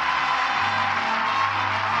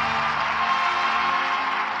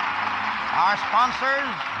 Our sponsors,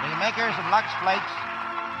 the makers of Lux Flakes,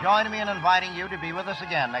 join me in inviting you to be with us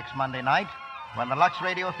again next Monday night when the Lux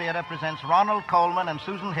Radio Theater presents Ronald Colman and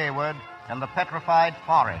Susan Hayward in The Petrified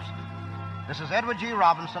Forest. This is Edward G.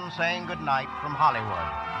 Robinson saying good night from Hollywood.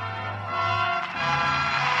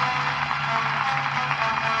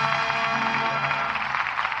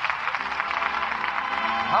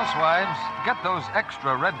 Housewives, get those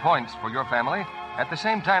extra red points for your family at the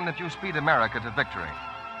same time that you speed America to victory.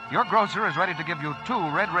 Your grocer is ready to give you 2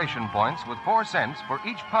 red ration points with 4 cents for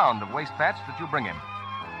each pound of waste fats that you bring in.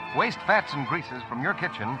 Waste fats and greases from your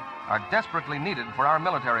kitchen are desperately needed for our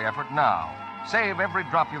military effort now. Save every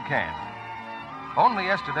drop you can. Only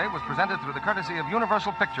Yesterday was presented through the courtesy of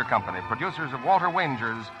Universal Picture Company, producers of Walter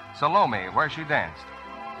Wanger's Salome, Where She Danced.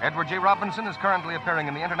 Edward G. Robinson is currently appearing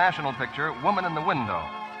in the international picture Woman in the Window.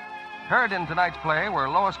 Heard in tonight's play were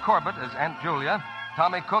Lois Corbett as Aunt Julia,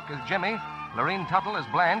 Tommy Cook as Jimmy, Lorene Tuttle as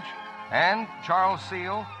Blanche, and Charles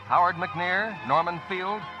Seal, Howard McNear, Norman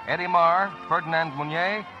Field, Eddie Marr, Ferdinand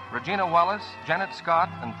Mounier, Regina Wallace, Janet Scott,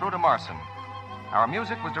 and Fruta Marson. Our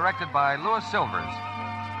music was directed by Louis Silvers.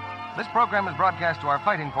 This program is broadcast to our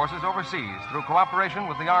fighting forces overseas through cooperation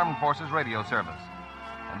with the Armed Forces Radio Service.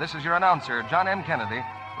 And this is your announcer, John M. Kennedy,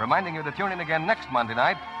 reminding you to tune in again next Monday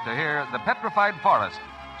night to hear The Petrified Forest,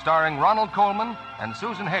 starring Ronald Colman and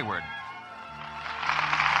Susan Hayward.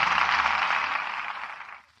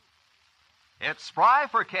 It's Spry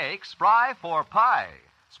for cake, Spry for pie.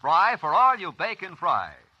 Spry for all you bake and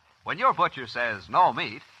fry. When your butcher says no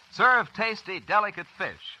meat, serve tasty, delicate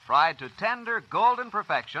fish, fried to tender, golden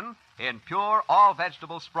perfection in pure,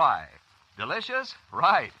 all-vegetable Spry. Delicious?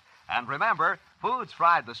 Right. And remember, foods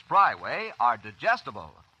fried the Spry way are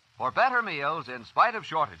digestible. For better meals, in spite of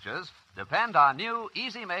shortages, depend on new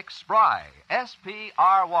Easy Mix Spry,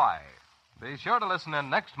 S-P-R-Y. Be sure to listen in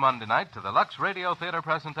next Monday night to the Lux Radio Theater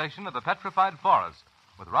presentation of The Petrified Forest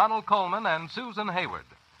with Ronald Colman and Susan Hayward.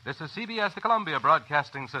 This is CBS, the Columbia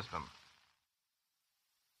Broadcasting System.